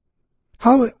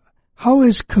how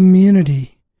is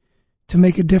community to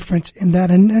make a difference in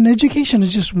that. And education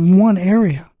is just one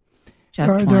area.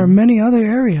 There are many other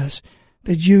areas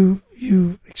that you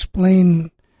explain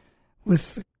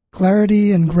with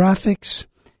clarity and graphics.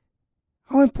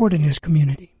 How important is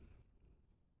community?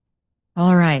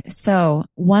 All right. So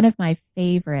one of my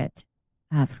favorite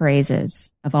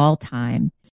phrases of all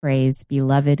time, phrase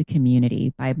 "beloved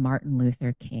community" by Martin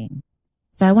Luther King.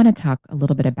 So I want to talk a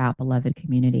little bit about beloved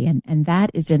community, and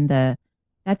that's in the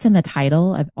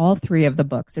title of all three of the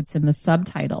books. It's in the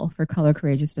subtitle for Color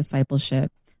Courageous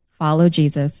Discipleship: Follow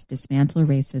Jesus, Dismantle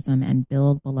Racism, and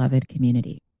Build Beloved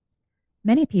Community.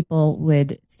 Many people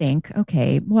would think,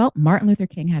 okay, well, Martin Luther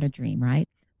King had a dream, right?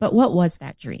 But what was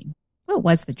that dream? What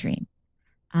was the dream?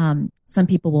 Some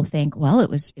people will think, well, it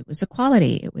was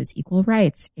equality, it was equal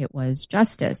rights, it was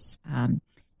justice,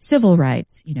 civil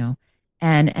rights,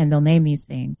 and they'll name these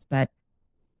things. But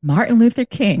Martin Luther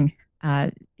King,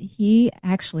 he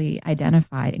actually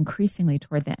identified increasingly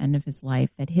toward the end of his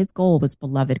life that his goal was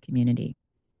beloved community.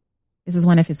 This is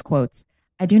one of his quotes.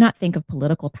 "I do not think of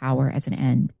political power as an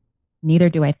end. Neither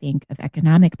do I think of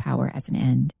economic power as an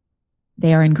end.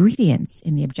 They are ingredients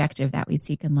in the objective that we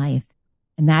seek in life.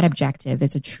 And that objective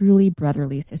is a truly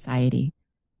brotherly society,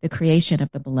 the creation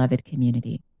of the beloved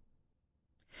community."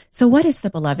 So what is the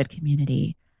beloved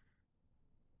community?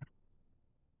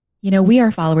 We are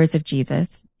followers of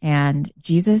Jesus, and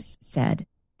Jesus said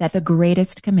that the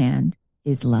greatest command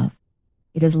is love.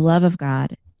 It is love of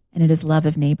God, and it is love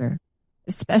of neighbor,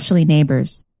 especially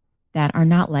neighbors that are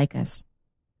not like us.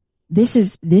 This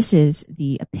is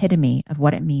the epitome of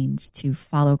what it means to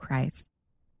follow Christ.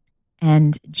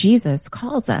 And Jesus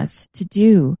calls us to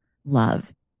do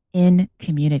love in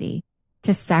community,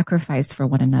 to sacrifice for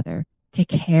one another, to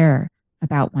care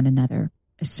about one another,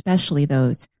 especially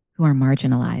those who are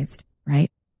marginalized,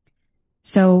 right?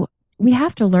 So we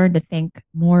have to learn to think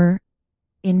more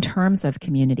in terms of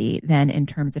community than in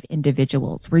terms of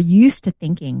individuals. We're used to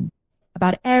thinking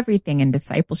about everything in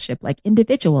discipleship like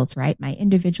individuals, right? My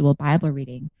individual Bible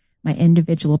reading, my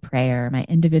individual prayer, my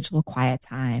individual quiet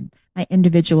time, my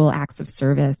individual acts of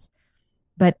service.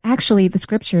 But actually, the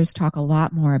scriptures talk a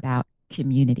lot more about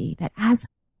community, that as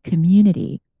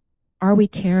community, are we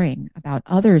caring about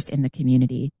others in the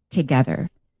community together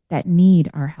that need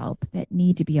our help, that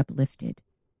need to be uplifted,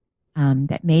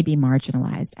 that may be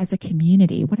marginalized? As a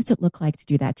community, what does it look like to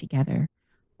do that together?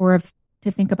 Or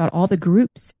to think about all the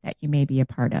groups that you may be a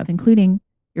part of, including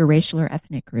your racial or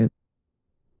ethnic group.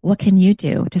 What can you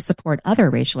do to support other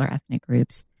racial or ethnic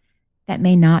groups that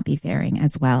may not be faring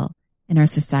as well in our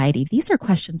society? These are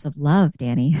questions of love,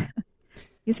 Danny.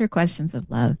 These are questions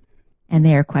of love, and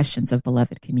they are questions of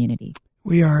beloved community.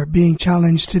 We are being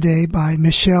challenged today by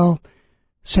Michelle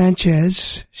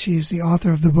Sánchez. She is the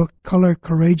author of the book Color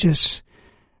Courageous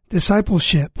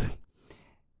Discipleship.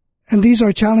 And these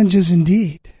are challenges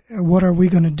indeed. What are we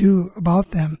going to do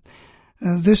about them?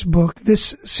 This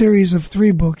series of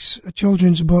 3 books, a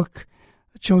children's book,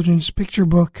 a children's picture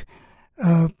book,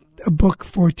 a book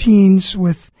for teens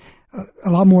with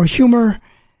a lot more humor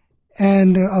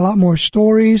and a lot more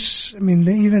stories. I mean,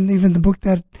 even the book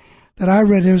that I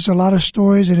read, there's a lot of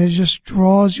stories, and it just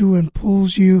draws you and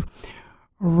pulls you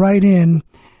right in.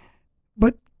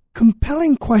 But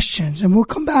compelling questions, and we'll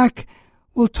come back.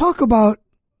 We'll talk about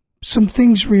some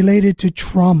things related to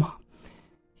trauma.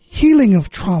 Healing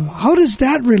of trauma. How does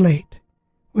that relate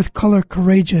with Color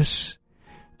Courageous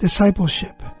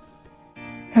Discipleship?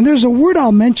 And there's a word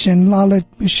I'll mention. I'll let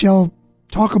Michelle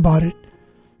talk about it.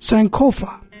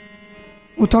 Sankofa.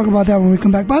 We'll talk about that when we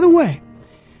come back. By the way,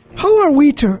 how are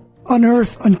we to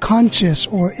unearth unconscious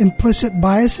or implicit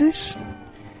biases?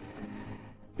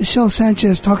 Michelle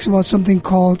Sánchez talks about something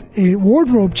called a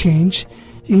wardrobe change.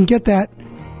 You can get that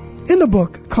in the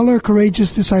book, Color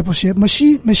Courageous Discipleship,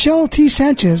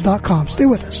 MichelleTSanchez.com. Stay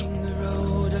with us. The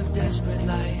road of desperate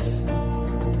life,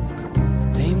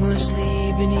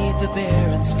 aimlessly beneath the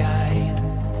barren sky.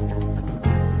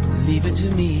 Leave it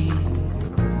to me,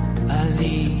 I'll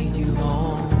lead you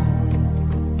home.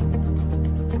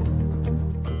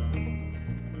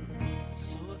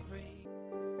 So afraid.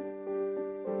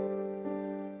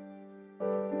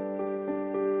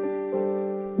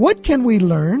 What can we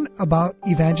learn about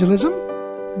evangelism?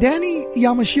 Danny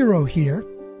Yamashiro here.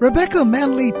 Rebecca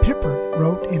Manley Pippert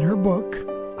wrote in her book,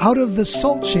 Out of the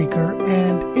Salt Shaker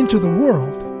and Into the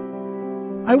World,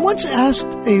 I once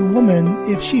asked a woman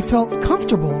if she felt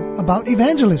comfortable about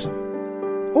evangelism.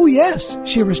 Oh yes,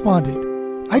 she responded.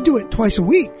 I do it twice a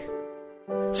week.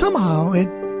 Somehow it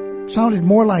sounded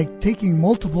more like taking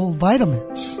multiple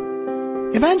vitamins.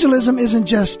 Evangelism isn't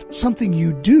just something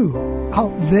you do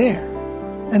out there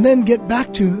and then get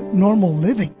back to normal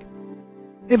living.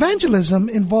 Evangelism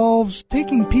involves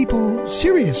taking people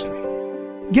seriously,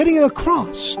 getting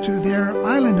across to their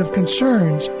island of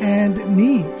concerns and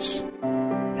needs,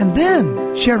 and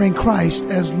then sharing Christ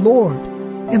as Lord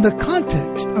in the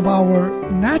context of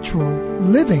our natural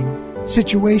living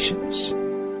situations.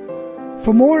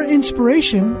 For more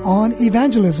inspiration on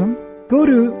evangelism, go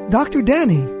to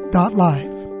drdanny.live.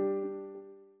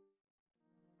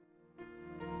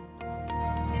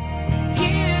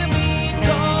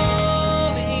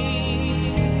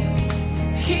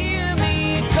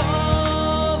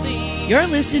 You're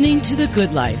listening to The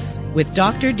Good Life with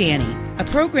Dr. Danny, a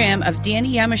program of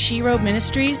Danny Yamashiro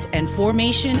Ministries and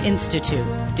Formation Institute.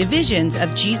 Divisions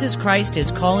of Jesus Christ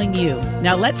is calling you.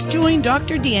 Now let's join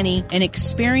Dr. Danny and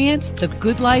experience the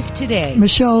good life today.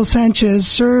 Michelle Sánchez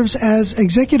serves as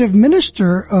Executive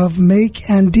Minister of Make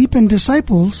and Deepen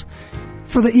Disciples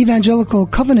for the Evangelical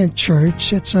Covenant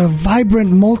Church. It's a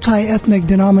vibrant multi-ethnic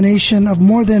denomination of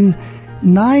more than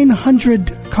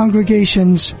 900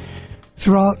 congregations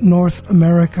throughout North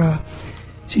America.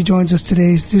 She joins us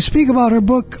today to speak about her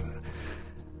book,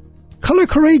 Color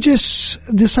Courageous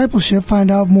Discipleship. Find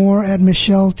out more at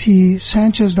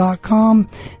michelleTsanchez.com,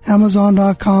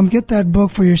 Amazon.com. Get that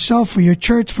book for yourself, for your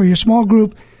church, for your small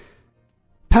group.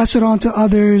 Pass it on to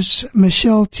others,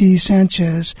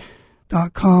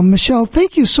 michelleTsanchez.com. Michelle,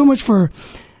 thank you so much for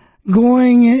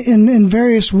going in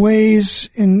various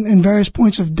ways, in various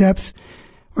points of depth,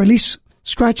 or at least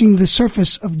scratching the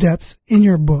surface of depth in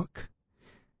your book.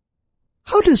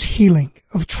 How does healing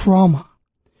of trauma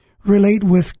relate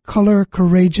with color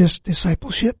courageous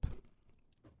discipleship?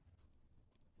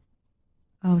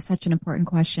 Oh, such an important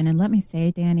question. And let me say,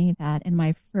 Danny, that in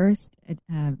my first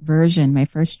version, my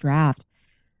first draft,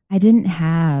 I didn't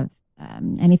have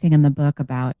anything in the book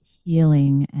about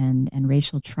healing and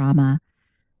racial trauma.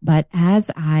 But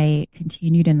as I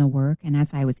continued in the work and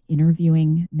as I was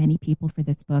interviewing many people for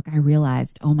this book, I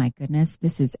realized, oh my goodness,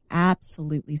 this is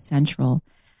absolutely central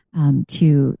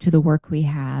to the work we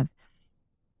have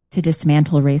to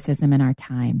dismantle racism in our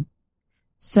time.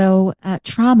 So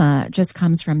trauma just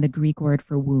comes from the Greek word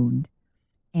for wound.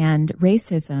 And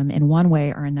racism, in one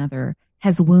way or another,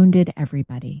 has wounded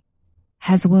everybody,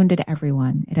 has wounded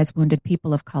everyone. It has wounded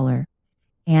people of color,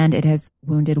 and it has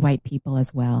wounded white people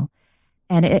as well.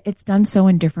 And it's done so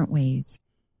in different ways.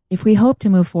 If we hope to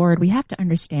move forward, we have to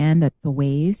understand that the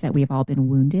ways that we've all been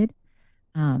wounded,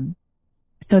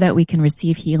 so that we can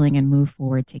receive healing and move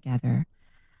forward together.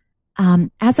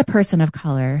 As a person of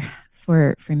color,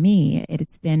 for me,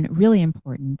 it's been really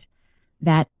important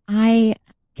that I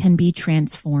can be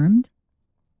transformed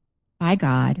by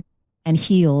God and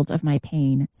healed of my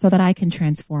pain so that I can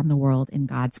transform the world in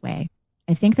God's way.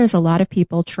 I think there's a lot of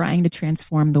people trying to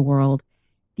transform the world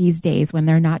these days when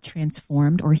they're not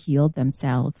transformed or healed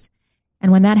themselves.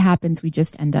 And when that happens, we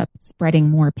just end up spreading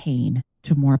more pain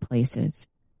to more places.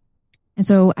 And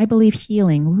so I believe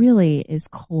healing really is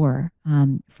core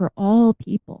for all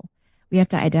people. We have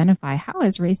to identify, how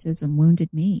has racism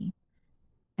wounded me?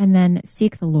 And then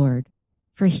seek the Lord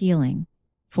for healing,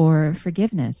 for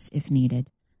forgiveness if needed,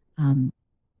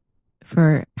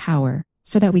 for power,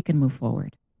 so that we can move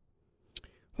forward.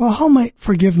 Well, how might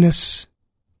forgiveness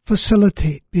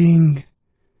facilitate being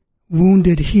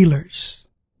wounded healers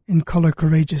in color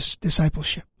courageous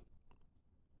discipleship?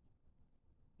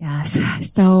 Yes.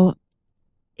 So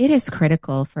it is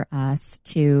critical for us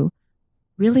to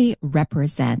really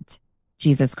represent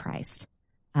Jesus Christ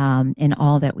in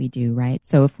all that we do, right?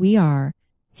 So if we are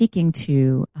seeking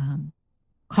to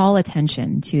call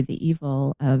attention to the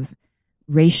evil of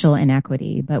racial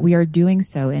inequity, but we are doing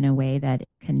so in a way that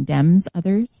condemns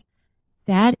others,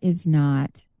 that is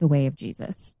not the way of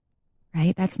Jesus,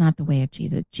 right? That's not the way of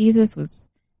Jesus. Jesus was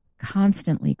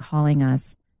constantly calling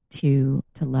us to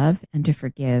love and to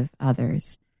forgive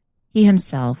others. He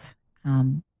himself,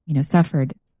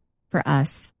 suffered for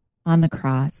us on the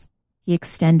cross. He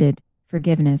extended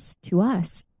forgiveness to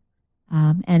us.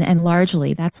 And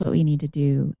largely that's what we need to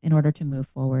do in order to move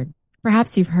forward.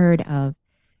 Perhaps you've heard of,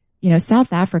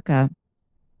 South Africa.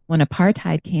 When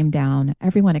apartheid came down,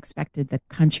 everyone expected the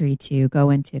country to go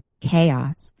into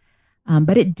chaos,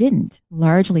 but it didn't,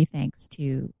 largely thanks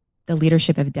to the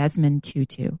leadership of Desmond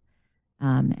Tutu,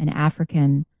 an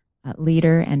African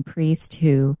leader and priest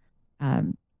who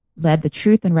led the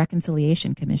Truth and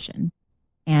Reconciliation Commission.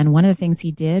 And one of the things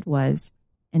he did was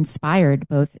inspired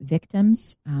both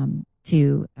victims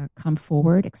to come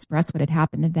forward, express what had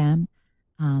happened to them,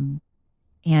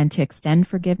 and to extend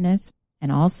forgiveness,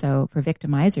 and also for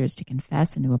victimizers to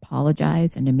confess and to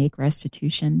apologize and to make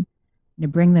restitution and to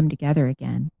bring them together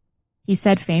again. He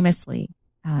said famously,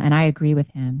 and I agree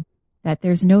with him, that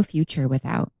there's no future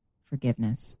without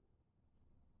forgiveness.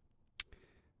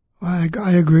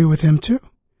 I agree with him too.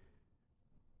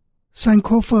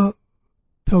 Sankofa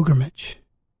pilgrimage.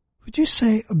 Would you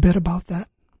say a bit about that?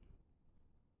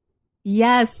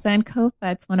 Yes,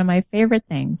 Sankofa. It's one of my favorite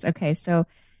things. Okay, so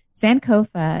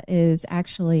Sankofa is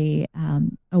actually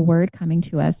a word coming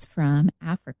to us from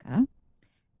Africa,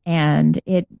 and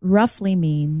it roughly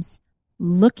means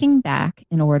looking back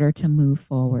in order to move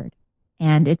forward.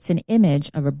 And it's an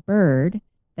image of a bird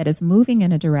that is moving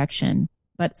in a direction,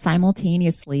 but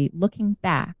simultaneously looking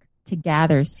back to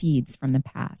gather seeds from the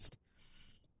past.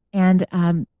 And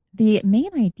the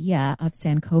main idea of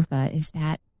Sankofa is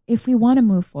that if we want to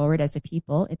move forward as a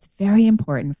people, it's very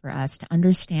important for us to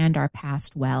understand our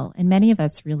past well. And many of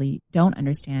us really don't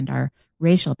understand our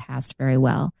racial past very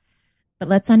well. But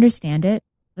let's understand it.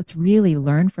 Let's really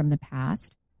learn from the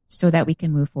past so that we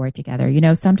can move forward together. You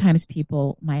know, sometimes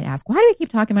people might ask, why do we keep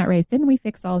talking about race? Didn't we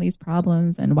fix all these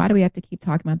problems? And why do we have to keep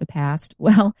talking about the past?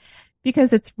 Well,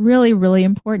 because it's really, really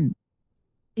important.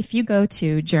 If you go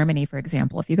to Germany, for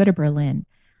example, if you go to Berlin,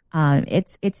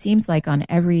 it seems like on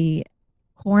every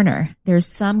corner, there's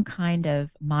some kind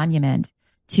of monument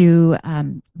to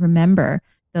remember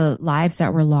the lives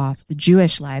that were lost, the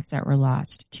Jewish lives that were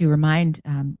lost, to remind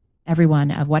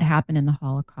everyone of what happened in the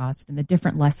Holocaust and the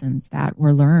different lessons that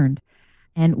were learned.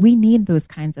 And we need those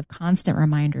kinds of constant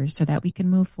reminders so that we can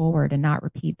move forward and not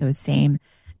repeat those same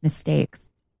mistakes.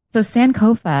 So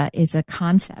Sankofa is a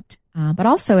concept, but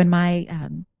also in my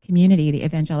community, the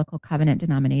Evangelical Covenant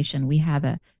denomination, we have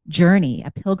a journey,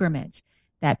 a pilgrimage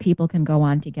that people can go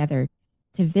on together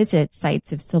to visit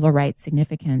sites of civil rights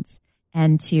significance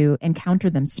and to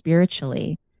encounter them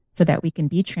spiritually so that we can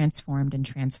be transformed and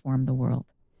transform the world.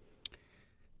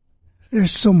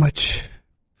 There's so much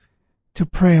to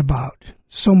pray about,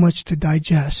 so much to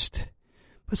digest,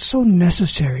 but so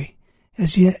necessary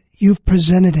as you've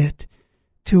presented it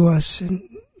to us. And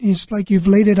it's like you've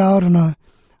laid it out on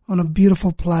a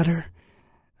beautiful platter,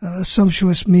 a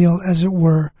sumptuous meal, as it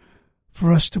were,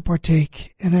 for us to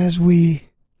partake. And as we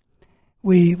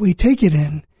take it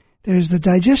in, there's the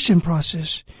digestion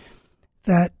process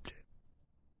that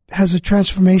has a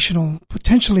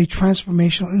potentially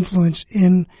transformational influence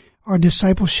in our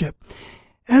discipleship.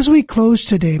 As we close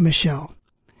today, Michelle,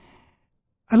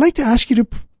 I'd like to ask you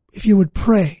if you would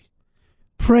pray.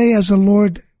 Pray as the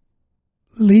Lord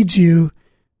leads you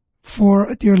for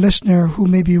a dear listener who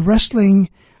may be wrestling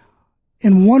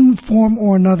in one form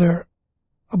or another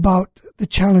about the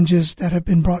challenges that have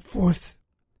been brought forth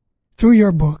through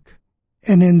your book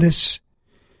and in this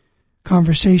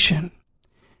conversation.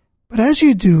 But as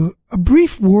you do, a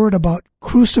brief word about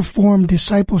cruciform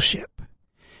discipleship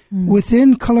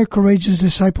within Color Courageous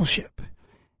Discipleship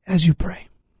as you pray.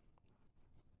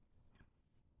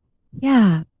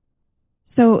 Yeah.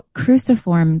 So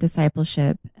cruciform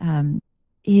discipleship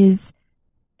is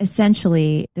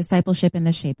essentially discipleship in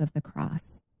the shape of the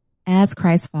cross. As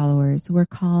Christ followers, we're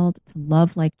called to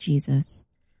love like Jesus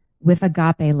with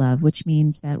agape love, which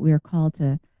means that we are called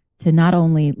to not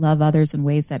only love others in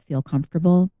ways that feel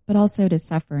comfortable, but also to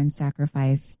suffer and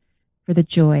sacrifice for the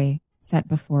joy set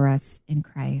before us in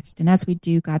Christ. And as we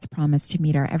do, God's promise to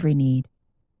meet our every need.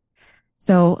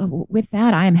 So with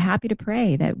that, I am happy to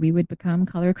pray that we would become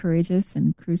color courageous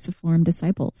and cruciform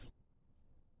disciples.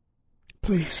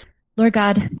 Please. Lord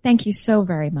God, thank you so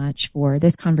very much for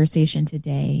this conversation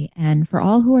today. And for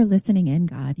all who are listening in,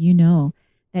 God, you know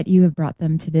that you have brought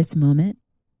them to this moment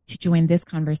to join this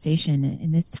conversation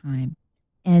in this time.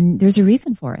 And there's a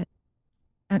reason for it.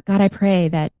 God, I pray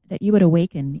that you would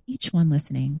awaken each one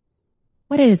listening.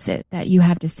 What is it that you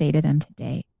have to say to them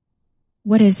today?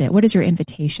 What is it? What is your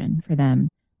invitation for them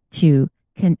to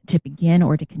begin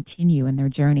or to continue in their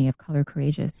journey of color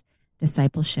courageous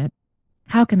discipleship?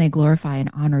 How can they glorify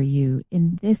and honor you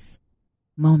in this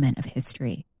moment of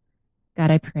history?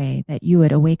 God, I pray that you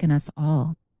would awaken us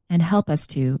all and help us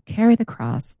to carry the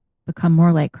cross, become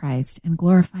more like Christ, and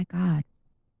glorify God.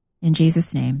 In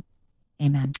Jesus' name,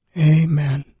 amen.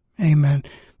 Amen. Amen.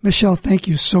 Michelle, thank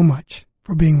you so much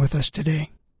for being with us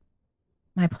today.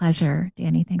 My pleasure,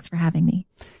 Danny. Thanks for having me.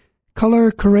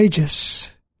 Color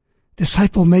Courageous,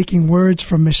 disciple-making words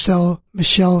from Michelle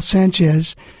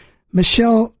Sánchez,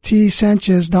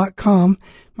 MichelleTSanchez.com.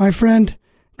 My friend,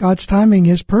 God's timing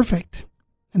is perfect,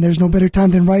 and there's no better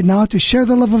time than right now to share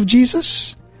the love of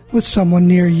Jesus with someone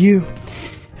near you.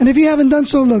 And if you haven't done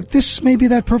so, look, this may be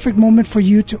that perfect moment for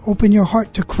you to open your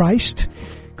heart to Christ.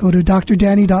 Go to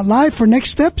drdanny.live for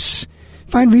next steps.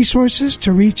 Find resources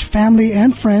to reach family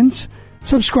and friends.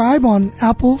 Subscribe on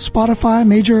Apple, Spotify,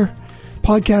 major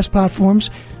podcast platforms.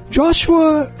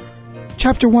 Joshua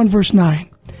chapter 1, verse 9.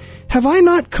 Have I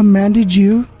not commanded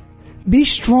you? be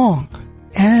strong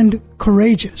and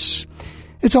courageous.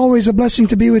 It's always a blessing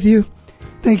to be with you.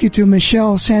 Thank you to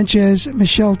Michelle Sanchez,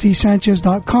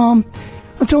 michelleTsanchez.com.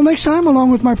 Until next time,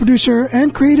 along with my producer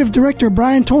and creative director,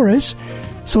 Brian Torres,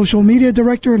 social media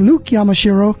director, Luke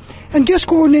Yamashiro, and guest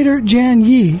coordinator, Jan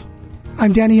Yi,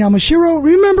 I'm Danny Yamashiro.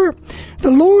 Remember, the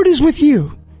Lord is with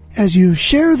you as you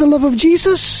share the love of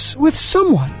Jesus with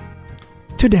someone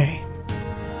today.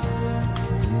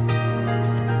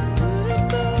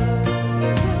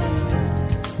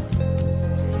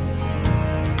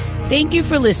 Thank you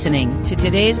for listening to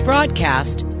today's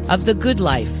broadcast of The Good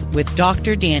Life with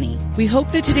Dr. Danny. We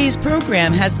hope that today's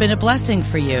program has been a blessing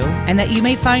for you and that you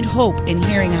may find hope in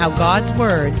hearing how God's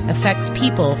Word affects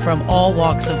people from all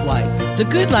walks of life. The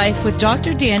Good Life with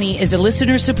Dr. Danny is a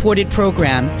listener-supported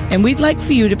program, and we'd like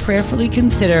for you to prayerfully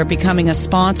consider becoming a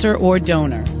sponsor or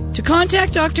donor. To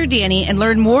contact Dr. Danny and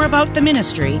learn more about the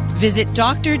ministry, visit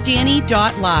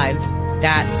drdanny.live.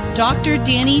 That's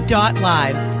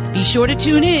drdanny.live. Be sure to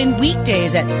tune in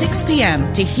weekdays at 6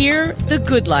 p.m. to hear The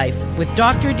Good Life with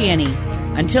Dr. Danny.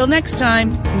 Until next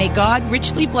time, may God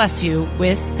richly bless you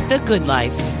with The Good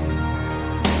Life.